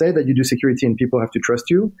either say that you do security and people have to trust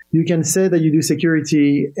you. You can say that you do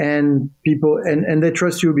security and people and they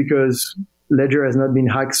trust you because Ledger has not been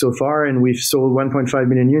hacked so far, and we've sold 1.5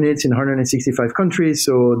 million units in 165 countries.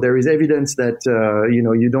 So there is evidence that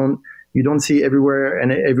you don't see everywhere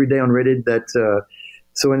and every day on Reddit that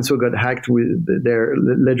so and so got hacked with their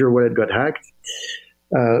Ledger wallet got hacked.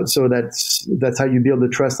 So that's how you build the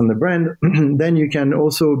trust on the brand. Then you can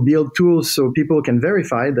also build tools so people can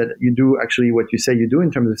verify that you do actually what you say you do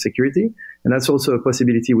in terms of security. And that's also a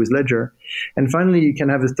possibility with Ledger. And finally, you can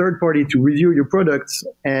have a third party to review your products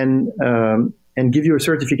and give you a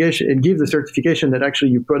certification and give the certification that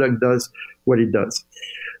actually your product does what it does.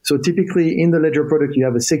 So typically in the Ledger product, you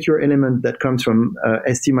have a secure element that comes from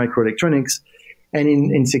ST Microelectronics. And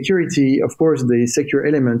in security, of course, the secure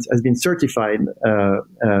element has been certified,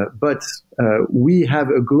 but we have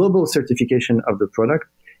a global certification of the product,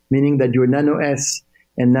 meaning that your Nano S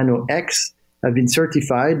and Nano X have been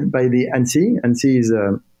certified by the ANSSI. ANSSI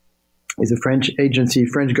is a French agency,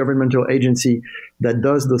 French governmental agency that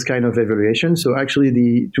does those kind of evaluations. So actually,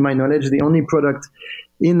 to my knowledge, the only product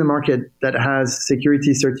in the market that has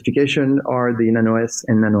security certification are the Nano S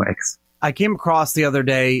and Nano X. I came across the other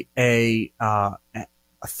day a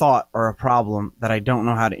thought or a problem that I don't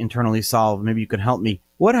know how to internally solve. Maybe you could help me.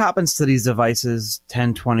 What happens to these devices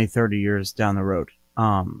 10, 20, 30 years down the road?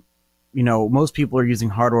 Most people are using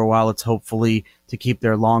hardware wallets, hopefully, to keep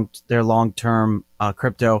their long-term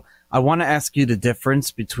crypto. I want to ask you the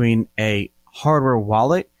difference between a hardware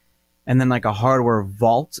wallet and then like a hardware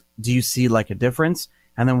vault. Do you see like a difference?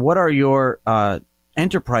 And then what are your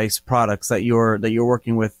enterprise products that you're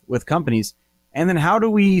working with companies? And then how do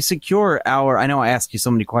we secure I know I ask you so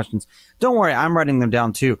many questions. Don't worry, I'm writing them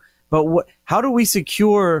down too. But how do we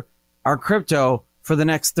secure our crypto for the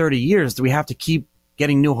next 30 years? Do we have to keep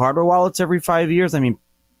getting new hardware wallets every 5 years? I mean,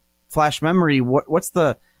 flash memory, what's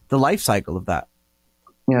the life cycle of that?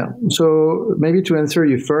 Yeah. So maybe to answer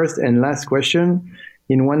your first and last question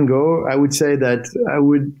in one go, I would say that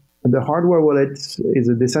the hardware wallet is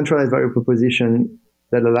a decentralized value proposition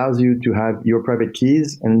that allows you to have your private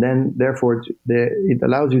keys, and then therefore it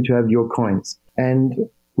allows you to have your coins. And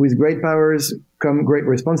with great powers come great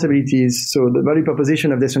responsibilities. So the value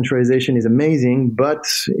proposition of decentralization is amazing, but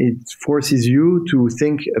it forces you to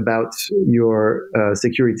think about your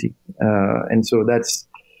security.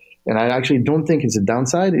 And I actually don't think it's a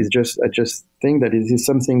downside. I just think that it is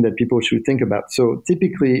something that people should think about. So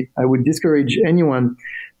typically, I would discourage anyone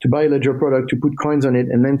to buy a Ledger product, to put coins on it,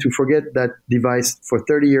 and then to forget that device for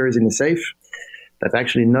 30 years in a safe. That's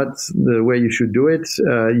actually not the way you should do it.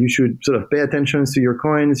 You should sort of pay attention to your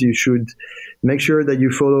coins. You should make sure that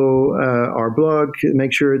you follow our blog.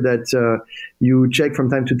 Make sure that you check from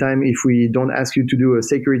time to time if we don't ask you to do a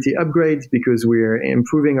security upgrade, because we're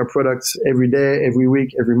improving our products every day, every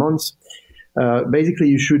week, every month. Basically,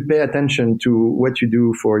 you should pay attention to what you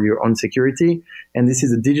do for your own security. And this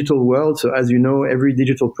is a digital world. So as you know, every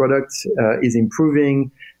digital product is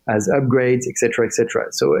improving, as upgrades, et cetera, et cetera.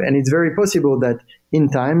 So, and it's very possible that in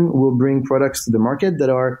time we'll bring products to the market that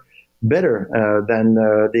are better than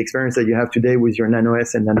the experience that you have today with your Nano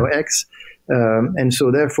S and Nano X. And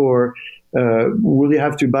so therefore, will you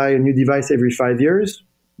have to buy a new device every 5 years?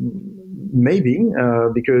 Maybe,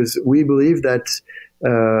 because we believe that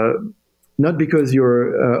not because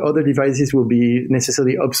your other devices will be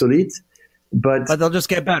necessarily obsolete, but they'll just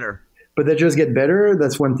get better. But they just get better.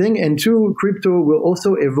 That's one thing. And two, crypto will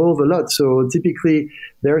also evolve a lot. So typically,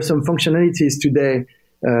 there are some functionalities today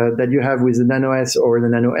that you have with the Nano S or the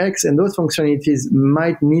Nano X, and those functionalities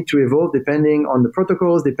might need to evolve depending on the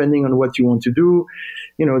protocols, depending on what you want to do.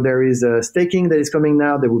 There is staking that is coming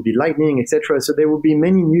now. There will be Lightning, etc. So there will be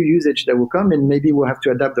many new usage that will come, and maybe we'll have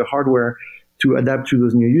to adapt the hardware to adapt to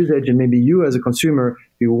those new usage. And maybe you, as a consumer,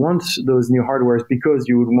 you want those new hardwares because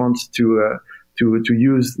you would want to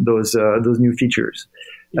use those new features.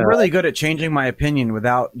 You're really good at changing my opinion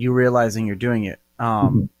without you realizing you're doing it.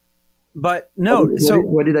 But no,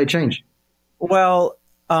 what did I change? Well,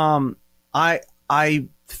 I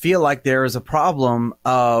feel like there is a problem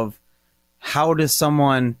of how does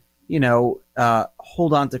someone,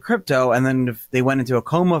 hold on to crypto, and then if they went into a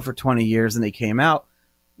coma for 20 years and they came out,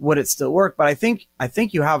 would it still work? But I think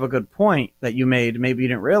you have a good point that you made. Maybe you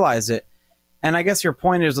didn't realize it. And I guess your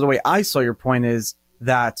point is, the way I saw your point is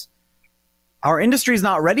that our industry is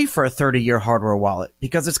not ready for a 30-year hardware wallet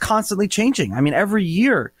because it's constantly changing. I mean, every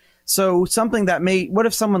year. So something that what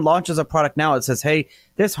if someone launches a product now that says, hey,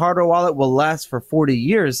 this hardware wallet will last for 40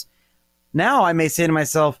 years. Now I may say to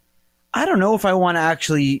myself, I don't know if I want to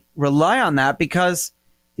actually rely on that because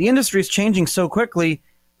the industry is changing so quickly.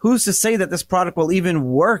 who's to say that this product will even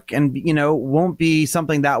work and, won't be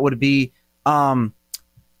something that would be, out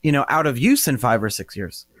of use in 5 or 6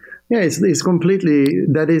 years? Yeah,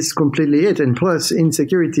 that is completely it. And plus, in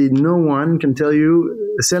security, no one can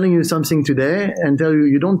selling you something today and tell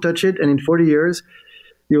you don't touch it, and in 40 years,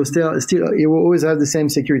 you'll it will always have the same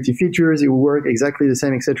security features, it will work exactly the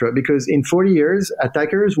same, etc. Because in 40 years,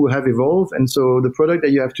 attackers will have evolved, and so the product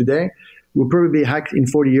that you have today will probably be hacked in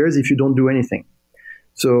 40 years if you don't do anything.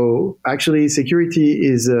 So actually, security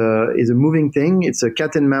is a moving thing. It's a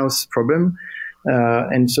cat and mouse problem.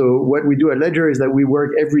 And so what we do at Ledger is that we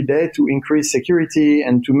work every day to increase security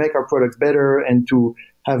and to make our products better and to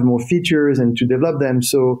have more features and to develop them.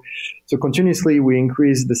 So continuously we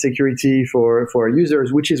increase the security for our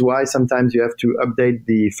users, which is why sometimes you have to update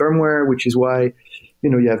the firmware, which is why,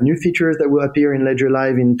 you have new features that will appear in Ledger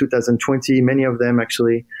Live in 2020, many of them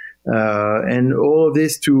actually. And all of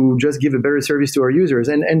this to just give a better service to our users.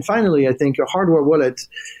 And finally, I think a hardware wallet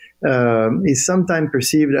is sometimes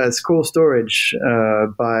perceived as cold storage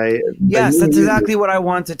by yes, that's exactly what I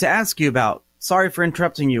wanted to ask you about. Sorry for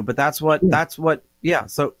interrupting you, but that's what yeah.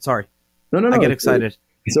 So sorry. No. I get excited.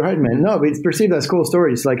 It's all right, man. No, but it's perceived as cold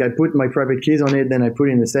storage. It's like I put my private keys on it, then I put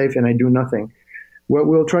it in the safe, and I do nothing. What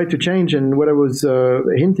we'll try to change, and what I was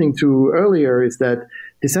hinting to earlier, is that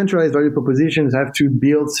decentralized value propositions have to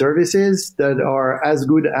build services that are as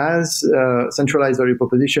good as centralized value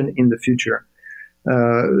proposition in the future.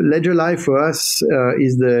 Ledger Live for us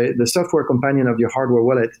is the software companion of your hardware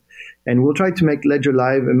wallet, and we'll try to make Ledger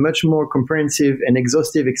Live a much more comprehensive and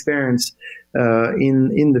exhaustive experience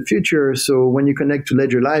in the future. So when you connect to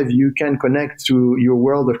Ledger Live, you can connect to your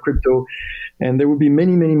world of crypto, and there will be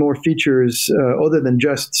many, many more features other than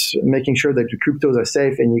just making sure that your cryptos are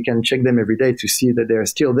safe and you can check them every day to see that they're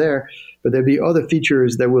still there. But there'll be other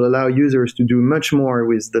features that will allow users to do much more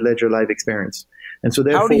with the Ledger Live experience. And so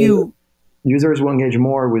therefore, users will engage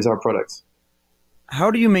more with our products.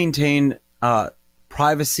 How do you maintain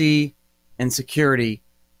privacy and security,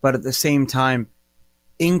 but at the same time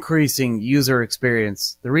increasing user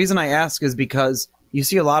experience? The reason I ask is because you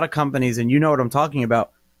see a lot of companies, and you know what I'm talking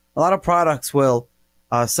about, a lot of products will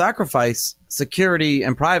sacrifice security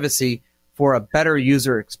and privacy for a better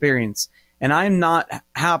user experience. And I'm not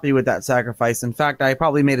happy with that sacrifice. In fact, I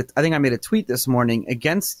think I made a tweet this morning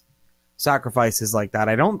against sacrifices like that.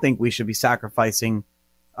 I don't think we should be sacrificing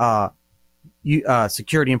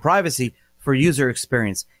security and privacy for user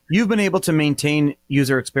experience. You've been able to maintain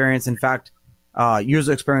user experience. In fact,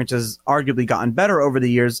 user experience has arguably gotten better over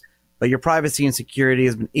the years, but your privacy and security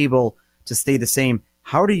has been able to stay the same.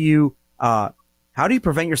 How do you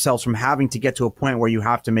prevent yourselves from having to get to a point where you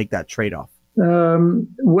have to make that trade-off?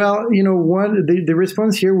 Well, the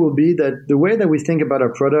response here will be that the way that we think about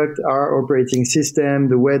our product, our operating system,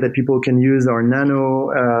 the way that people can use our Nano,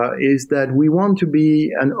 is that we want to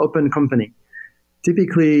be an open company.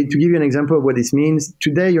 Typically, to give you an example of what this means,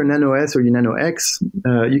 today your Nano S or your Nano X,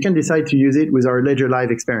 you can decide to use it with our Ledger Live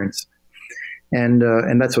experience. And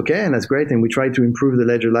that's okay, and that's great. And we try to improve the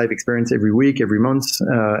Ledger Live experience every week, every month,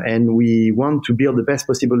 and we want to build the best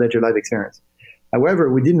possible Ledger Live experience.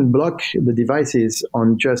 However, we didn't block the devices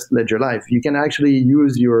on just Ledger Live. You can actually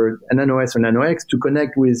use your Nano S or Nano X to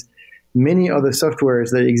connect with many other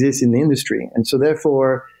softwares that exist in the industry. And so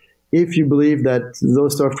therefore, if you believe that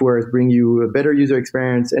those softwares bring you a better user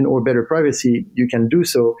experience and or better privacy, you can do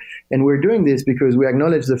so. And we're doing this because we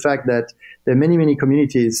acknowledge the fact that there are many, many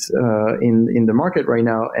communities in the market right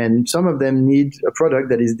now, and some of them need a product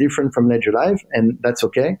that is different from Ledger Live, and that's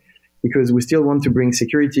okay, because we still want to bring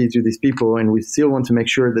security to these people, and we still want to make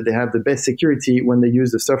sure that they have the best security when they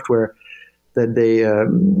use the software that they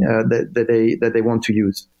want to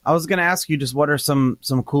use. I was going to ask you just what are some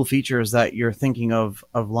cool features that you're thinking of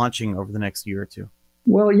launching over the next year or two?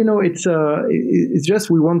 Well, it's just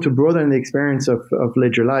we want to broaden the experience of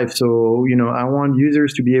Ledger Live. So, I want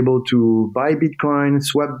users to be able to buy Bitcoin,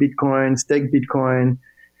 swap Bitcoin, stake Bitcoin,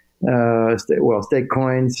 stake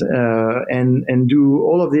coins, and do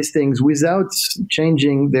all of these things without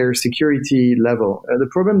changing their security level. The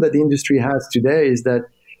problem that the industry has today is that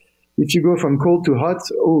if you go from cold to hot,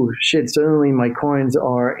 oh shit, suddenly my coins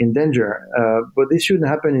are in danger. But this shouldn't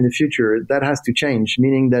happen in the future. That has to change,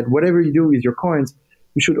 meaning that whatever you do with your coins,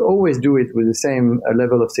 you should always do it with the same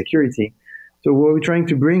level of security. So what we're trying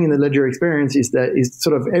to bring in the Ledger experience is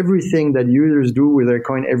sort of everything that users do with their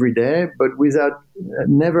coin every day, but without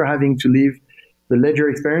never having to leave the Ledger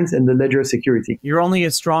experience and the Ledger security. You're only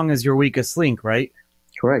as strong as your weakest link, right?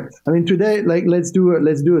 Correct. I mean, today, let's do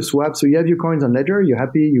a swap. So you have your coins on Ledger, you're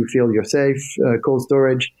happy, you feel you're safe, cold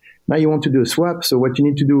storage. Now you want to do a swap. So what you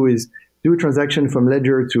need to do is do a transaction from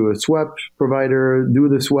ledger to a swap provider, do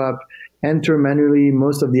the swap, enter manually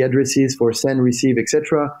most of the addresses for send, receive,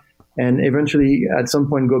 etc., and eventually at some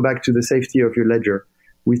point go back to the safety of your ledger.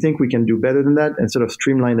 We think we can do better than that and sort of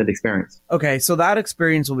streamline that experience. Okay, so that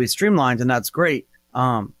experience will be streamlined, and that's great.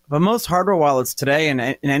 But most hardware wallets today, and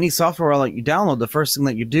in any software wallet you download, the first thing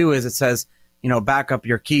that you do is it says, back up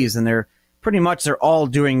your keys, and they're all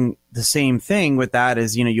doing the same thing with that.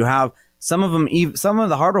 Is you have some of them, some of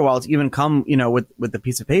the hardware wallets even come with the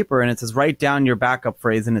piece of paper, and it says write down your backup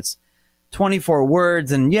phrase, and it's 24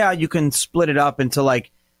 words, and yeah, you can split it up into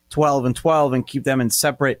like 12 and 12 and keep them in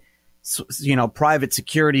separate, private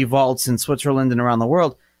security vaults in Switzerland and around the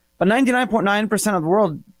world. But 99.9% of the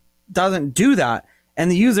world doesn't do that. And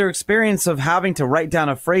the user experience of having to write down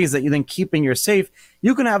a phrase that you then keep in your safe,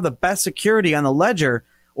 you can have the best security on the ledger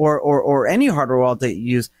or any hardware wallet that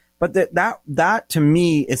you use. But that to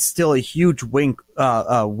me is still a huge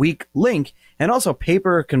weak link. And also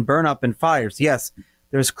paper can burn up in fires. Yes,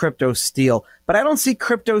 there's crypto steal, but I don't see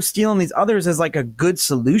crypto steal and these others as like a good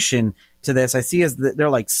solution to this. I see as they're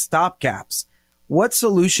like stopgaps. What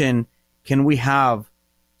solution can we have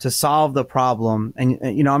to solve the problem? And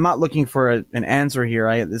I'm not looking for an answer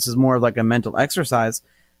here. This is more of like a mental exercise.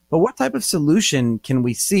 But what type of solution can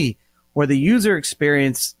we see where the user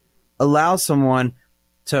experience allows someone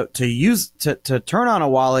to turn on a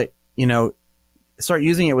wallet, start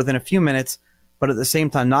using it within a few minutes, but at the same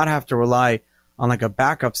time not have to rely on like a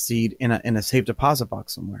backup seed in a safe deposit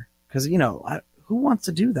box somewhere? Because who wants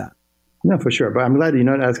to do that? No, for sure. But I'm glad you're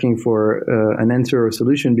not asking for an answer or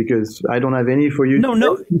solution, because I don't have any for you. No.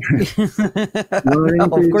 No, of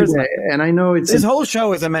course not. And I know this whole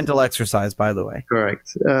show is a mental exercise, by the way.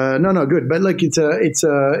 Correct. No, good. But like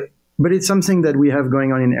but it's something that we have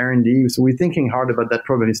going on in R&D. So we're thinking hard about that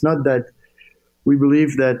problem. It's not that we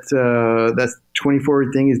believe that that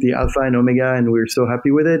 24 thing is the alpha and omega, and we're so happy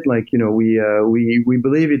with it. Like we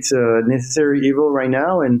believe it's a necessary evil right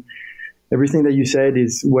now, and everything that you said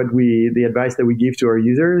is the advice that we give to our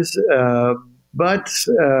users. But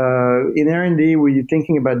in R&D, we're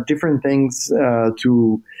thinking about different things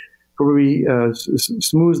to probably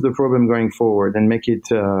smooth the problem going forward and make it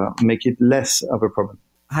less of a problem.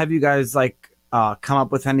 Have you guys come up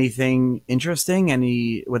with anything interesting?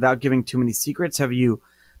 Without giving too many secrets, have you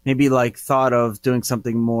maybe thought of doing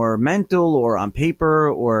something more mental or on paper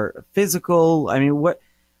or physical? I mean,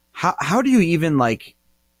 how do you even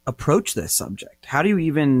approach this subject? How do you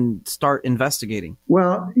even start investigating?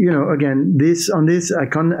 Well, again, I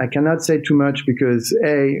cannot say too much, because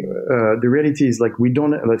the reality is we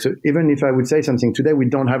don't, so even if I would say something today, we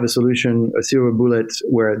don't have a solution, a silver bullet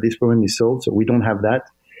where this problem is solved. So we don't have that.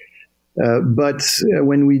 But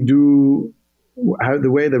when we do,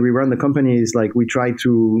 the way that we run the company is we try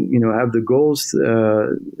to, have the goals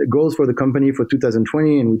for the company for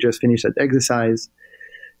 2020, and we just finished that exercise.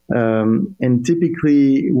 And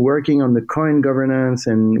typically working on the coin governance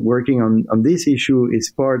and working on this issue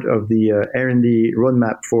is part of the R&D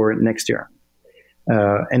roadmap for next year.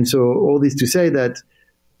 And so all this to say that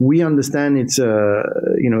we understand it's a,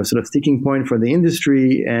 sort of sticking point for the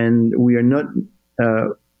industry, and we are not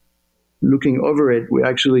looking over it. We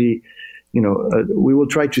actually, we will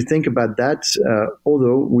try to think about that,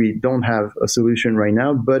 although we don't have a solution right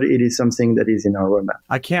now, but it is something that is in our roadmap.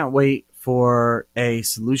 I can't wait for a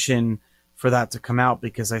solution for that to come out,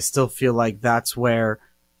 because I still feel like that's where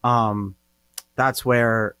one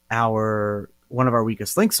of our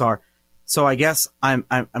weakest links are. So I guess I'm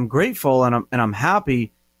grateful and I'm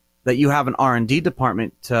happy that you have an R&D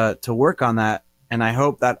department to work on that, and I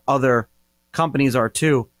hope that other companies are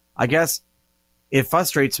too. I guess it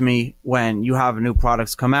frustrates me when you have new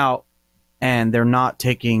products come out and they're not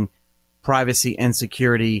taking privacy and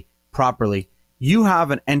security properly. You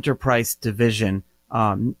have an enterprise division.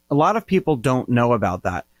 A lot of people don't know about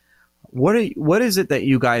that. What is it that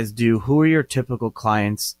you guys do? Who are your typical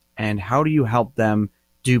clients, and how do you help them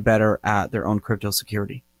do better at their own crypto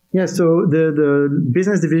security? Yeah, so the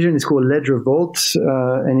business division is called Ledger Vault,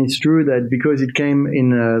 and it's true that because it came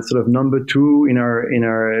in sort of number 2 in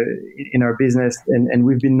our business, and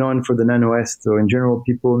we've been known for the Nano S. So in general,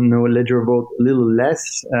 people know Ledger Vault a little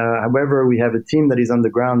less. However, we have a team that is on the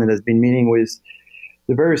ground and has been meeting with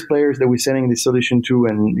the various players that we're selling this solution to,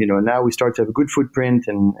 and now we start to have a good footprint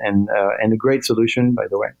and a great solution, by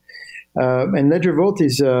the way. And Ledger Vault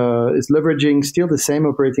is leveraging still the same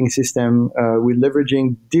operating system. We're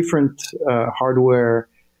leveraging different hardware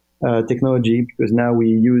technology, because now we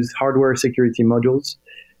use hardware security modules,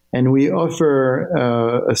 and we offer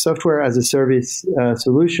a software as a service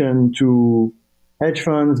solution to hedge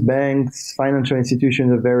funds, banks, financial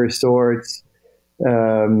institutions of various sorts,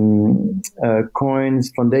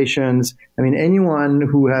 coins, foundations. I mean, anyone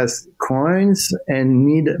who has coins and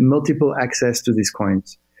need multiple access to these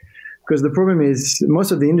coins. Because the problem is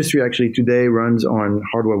most of the industry actually today runs on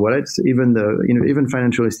hardware wallets, even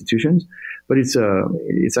financial institutions. But it's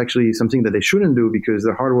actually something that they shouldn't do because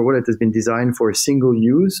the hardware wallet has been designed for single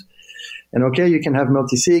use. And okay, you can have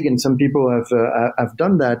multi-sig, and some people have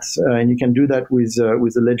done that, and you can do that with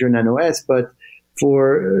the Ledger Nano S. But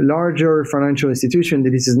for larger financial institutions,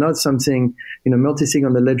 this is not something, multi-sig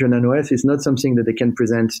on the Ledger Nano S is not something that they can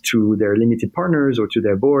present to their limited partners or to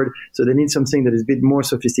their board. So they need something that is a bit more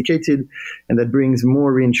sophisticated and that brings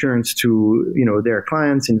more reinsurance to, their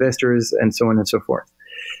clients, investors, and so on and so forth.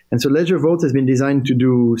 And so Ledger Vault has been designed to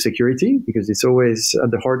do security because it's always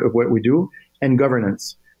at the heart of what we do, and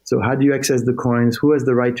governance. So how do you access the coins? Who has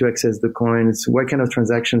the right to access the coins? What kind of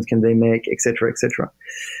transactions can they make, et cetera, et cetera.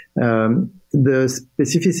 The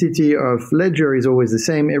specificity of Ledger is always the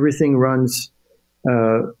same. Everything runs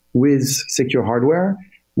with secure hardware,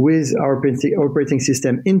 with our operating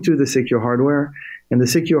system into the secure hardware. And the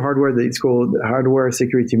secure hardware, that it's called hardware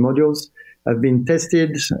security modules, have been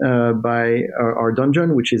tested by our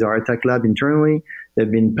dungeon, which is our attack lab internally. They've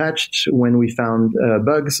been patched when we found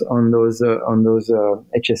bugs on those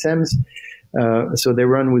HSMs. So they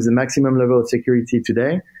run with the maximum level of security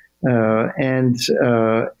today. And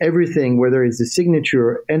everything, whether it's the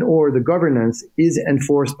signature and or the governance, is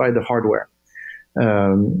enforced by the hardware.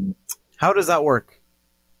 How does that work?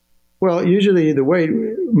 Well, usually the way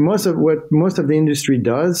most of the industry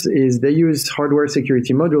does is they use hardware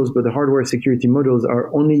security modules, but the hardware security modules are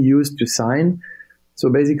only used to sign. So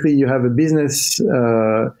basically, you have a business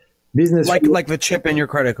like the chip in your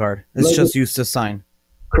credit card. It's just used to sign.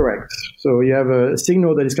 Correct. So you have a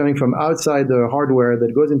signal that is coming from outside the hardware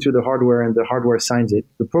that goes into the hardware, and the hardware signs it.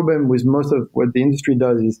 The problem with most of what the industry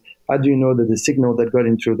does is, how do you know that the signal that got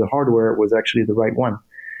into the hardware was actually the right one?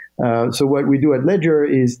 So what we do at Ledger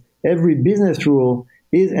is every business rule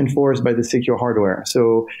is enforced by the secure hardware.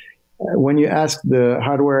 So when you ask the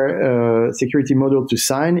hardware security module to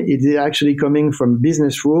sign, it is actually coming from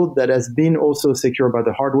business rule that has been also secured by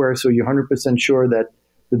the hardware. So you're 100% sure that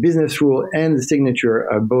the business rule and the signature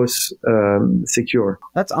are both secure.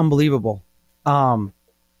 That's unbelievable. Can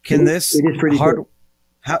this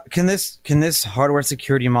hardware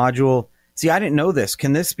security module? See, I didn't know this.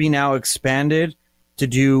 Can this be now expanded to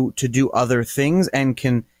do other things, and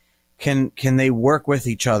can they work with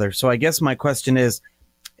each other? So I guess my question is,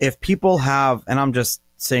 if people have, and I'm just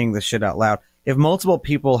saying this shit out loud, if multiple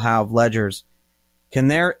people have ledgers, can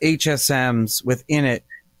their HSMs within it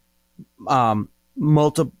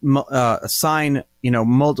assign,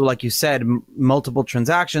 like you said, multiple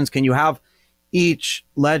transactions? Can you have each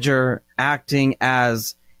ledger acting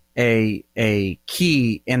as a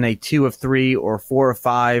key in a 2 of 3 or 4 of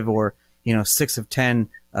 5 or 6 of 10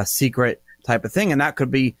 secret type of thing? And that could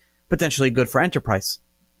be potentially good for enterprise.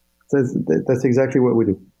 That's exactly what we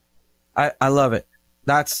do. I love it.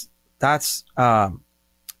 That's such a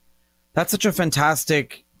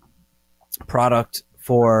fantastic product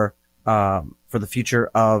for the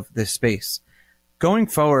future of this space. Going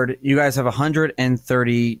forward, you guys have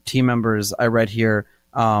 130 team members, I read here.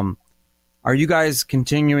 Are you guys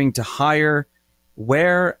continuing to hire?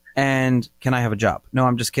 Where, and can I have a job? No,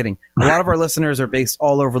 I'm just kidding. A lot of our listeners are based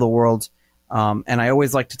all over the world. And I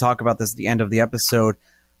always like to talk about this at the end of the episode.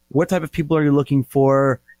 What type of people are you looking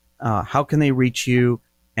for? How can they reach you?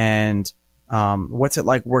 And what's it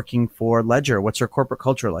like working for Ledger? What's your corporate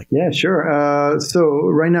culture like? Yeah, sure. So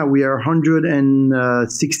right now we are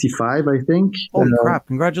 165, I think. Holy crap.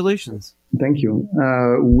 Congratulations. Thank you.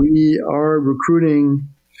 We are recruiting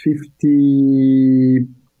 50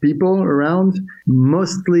 people around,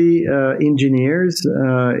 mostly engineers.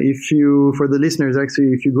 For the listeners,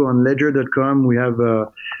 actually, if you go on ledger.com, we have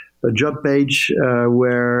a job page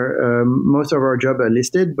where most of our jobs are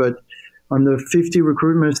listed, but on the 50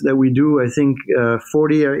 recruitments that we do, I think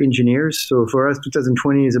 40 are engineers. So for us,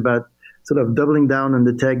 2020 is about sort of doubling down on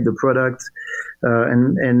the tech, the product,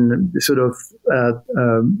 and sort of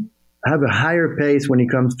have a higher pace when it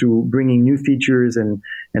comes to bringing new features and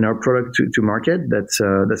our product to market. That's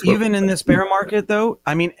what even in this bear market, though.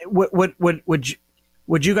 I mean, would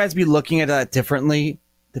you guys be looking at that differently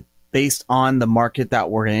based on the market that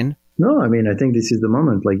we're in? No, I mean, I think this is the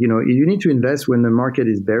moment. Like, you need to invest when the market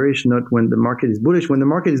is bearish, not when the market is bullish. When the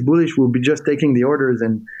market is bullish, we'll be just taking the orders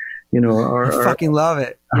and I fucking love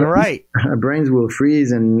it. You're right. Our brains will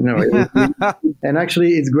freeze, and and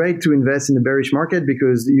actually, it's great to invest in the bearish market,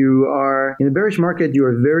 because you are in the bearish market. You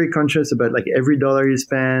are very conscious about like every dollar you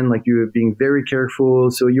spend. Like, you are being very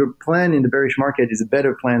careful. So your plan in the bearish market is a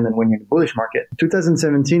better plan than when you're in the bullish market.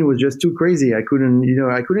 2017 was just too crazy. I couldn't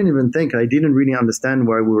even think. I didn't really understand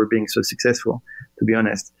why we were being so successful, to be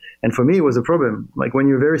honest. And for me, it was a problem. Like, when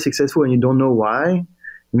you're very successful and you don't know why,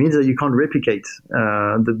 it means that you can't replicate.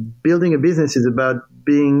 The building a business is about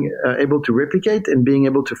being able to replicate and being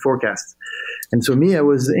able to forecast. And so me, I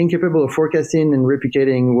was incapable of forecasting and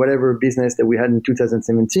replicating whatever business that we had in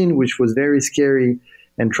 2017, which was very scary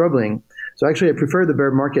and troubling. So actually, I prefer the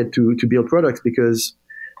bear market to build products, because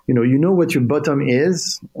you know what your bottom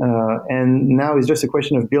is, and now it's just a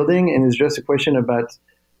question of building, and it's just a question about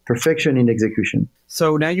perfection in execution.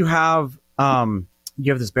 So now you have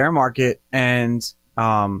this bear market, and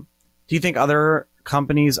do you think other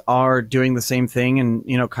companies are doing the same thing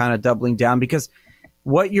and, kind of doubling down? Because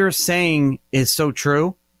what you're saying is so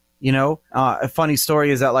true. A funny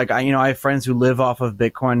story is that, like, I have friends who live off of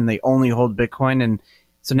Bitcoin and they only hold Bitcoin. And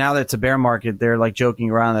so now that it's a bear market, they're like joking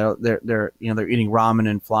around. They're eating ramen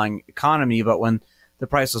and flying economy. But when the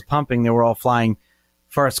price was pumping, they were all flying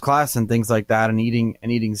first class and things like that, and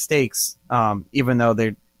eating steaks, even though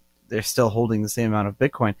they're still holding the same amount of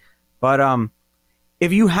Bitcoin. But,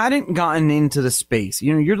 if you hadn't gotten into the space,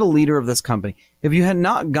 you're the leader of this company. If you had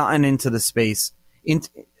not gotten into the space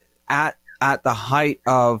at the height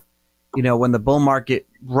of, when the bull market,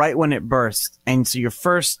 right when it burst, and so your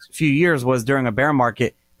first few years was during a bear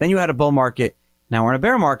market, then you had a bull market, now we're in a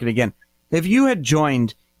bear market again. If you had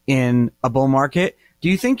joined in a bull market, do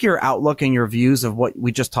you think your outlook and your views of what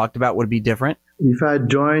we just talked about would be different? If I had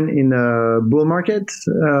joined in a bull market,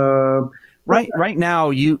 Right now,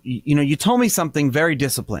 you told me something very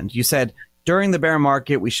disciplined. You said during the bear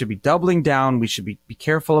market, we should be doubling down. We should be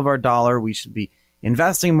careful of our dollar. We should be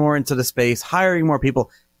investing more into the space, hiring more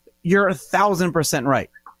people. You're 1,000% right.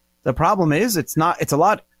 The problem is it's a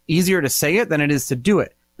lot easier to say it than it is to do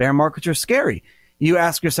it. Bear markets are scary. You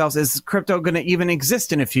ask yourselves, is crypto going to even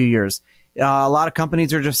exist in a few years? A lot of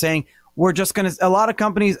companies are just saying, a lot of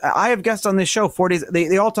companies, I have guests on this show, 4 days,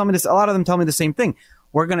 they all tell me this. A lot of them tell me the same thing.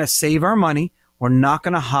 We're going to save our money. We're not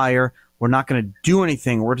going to hire. We're not going to do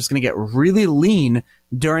anything. We're just going to get really lean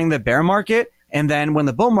during the bear market. And then when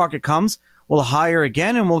the bull market comes, we'll hire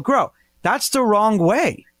again and we'll grow. That's the wrong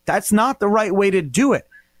way. That's not the right way to do it.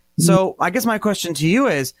 So I guess my question to you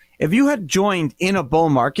is, if you had joined in a bull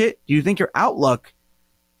market, do you think your outlook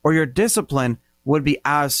or your discipline would be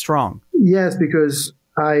as strong? Yes, because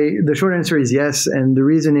the short answer is yes. And the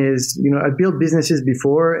reason is, I've built businesses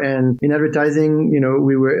before, and in advertising,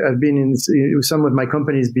 I've been in some of my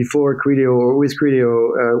companies before Criteo or with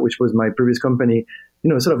Criteo, which was my previous company,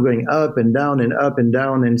 sort of going up and down and up and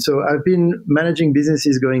down. And so I've been managing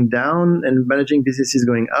businesses going down and managing businesses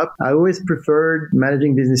going up. I always preferred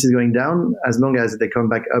managing businesses going down as long as they come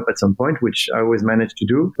back up at some point, which I always managed to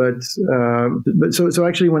do. But so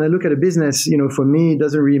actually, when I look at a business, for me, it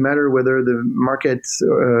doesn't really matter whether the market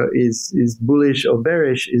is bullish or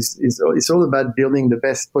bearish. It's all about building the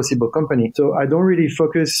best possible company. So I don't really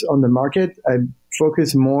focus on the market. I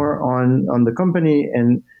focus more on the company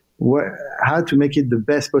and how to make it the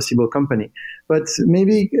best possible company. But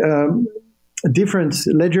maybe different.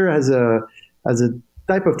 Ledger has a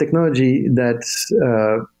type of technology that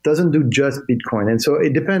doesn't do just Bitcoin. And so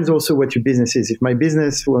it depends also what your business is. If my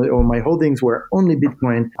business or my holdings were only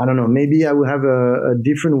Bitcoin, I don't know, maybe I would have a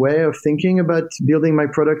different way of thinking about building my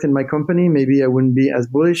product and my company. Maybe I wouldn't be as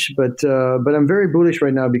bullish, but I'm very bullish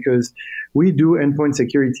right now because we do endpoint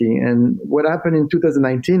security. And what happened in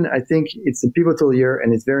 2019, I think it's a pivotal year,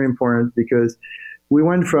 and it's very important because we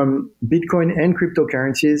went from Bitcoin and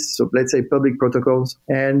cryptocurrencies, so let's say public protocols,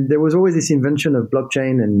 and there was always this invention of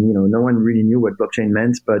blockchain, and no one really knew what blockchain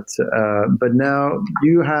meant. But now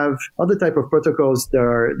you have other type of protocols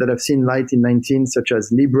that have seen light in 19, such as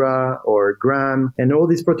Libra or Gram, and all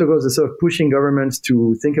these protocols are sort of pushing governments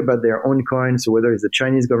to think about their own coin. So whether it's the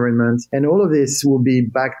Chinese government, and all of this will be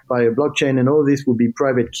backed by a blockchain, and all of this will be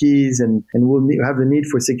private keys, and will have the need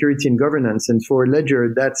for security and governance. And for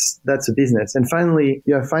Ledger, that's a business. And finally,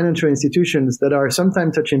 you have financial institutions that are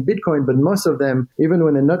sometimes touching Bitcoin, but most of them, even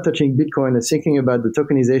when they're not touching Bitcoin, are thinking about the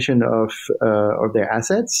tokenization of their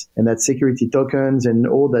assets, and that's security tokens and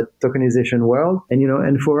all that tokenization world.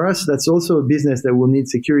 And for us, that's also a business that will need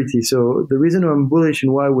security. So the reason I'm bullish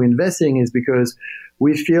and why we're investing is because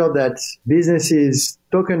we feel that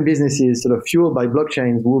token businesses sort of fueled by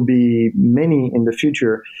blockchains will be many in the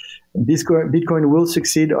future. Bitcoin will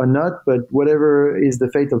succeed or not, but whatever is the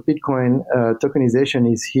fate of Bitcoin,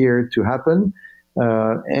 tokenization is here to happen.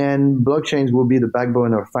 And blockchains will be the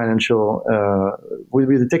backbone of will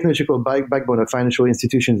be the technological backbone of financial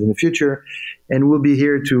institutions in the future, and we'll be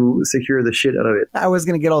here to secure the shit out of it. I was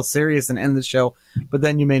going to get all serious and end the show, but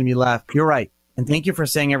then you made me laugh. You're right. And thank you for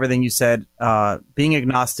saying everything you said. Being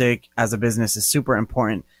agnostic as a business is super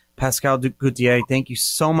important. Pascal Gauthier, thank you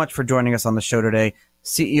so much for joining us on the show today.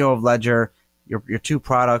 CEO of Ledger, your two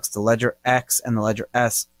products, the Ledger X and the Ledger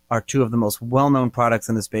S, are two of the most well-known products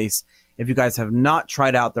in the space. If you guys have not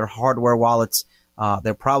tried out their hardware wallets,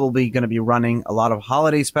 they're probably going to be running a lot of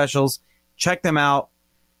holiday specials. Check them out.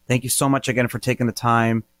 Thank you so much again for taking the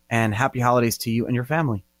time, and happy holidays to you and your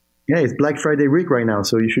family. Yeah, it's Black Friday week right now,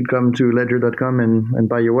 so you should come to ledger.com and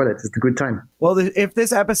buy your wallet. It's a good time. Well, if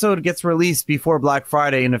this episode gets released before Black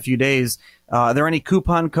Friday in a few days, are there any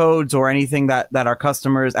coupon codes or anything that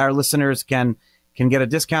our listeners can get a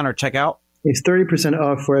discount or check out? It's 30%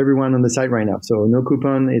 off for everyone on the site right now. So no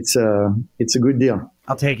coupon. It's a good deal.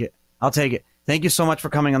 I'll take it. Thank you so much for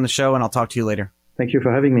coming on the show, and I'll talk to you later. Thank you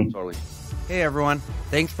for having me. Totally. Hey, everyone.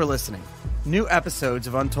 Thanks for listening. New episodes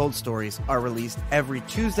of Untold Stories are released every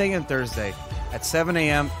Tuesday and Thursday at 7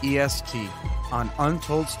 a.m. EST on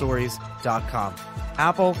untoldstories.com,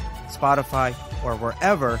 Apple, Spotify, or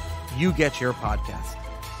wherever you get your podcasts.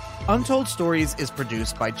 Untold Stories is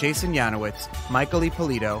produced by Jason Yanowitz, Michael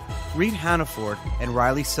Ippolito, Reed Hannaford, and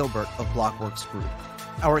Riley Silbert of Blockworks Group.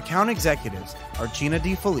 Our account executives are Gina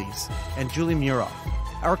DeFelice and Julie Muroff.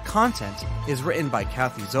 Our content is written by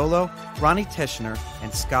Kathy Zolo, Ronnie Tishner,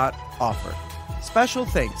 and Scott Offer. Special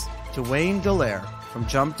thanks to Wayne Dallaire from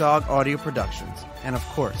Jump Dog Audio Productions. And of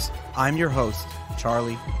course, I'm your host,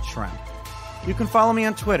 Charlie Shrem. You can follow me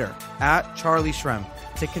on Twitter at Charlie Shrem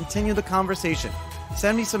to continue the conversation.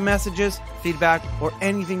 Send me some messages, feedback, or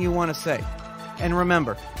anything you want to say. And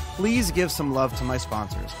remember, please give some love to my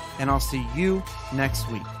sponsors, and I'll see you next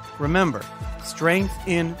week. Remember, strength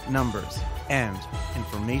in numbers, and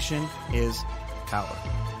information is power.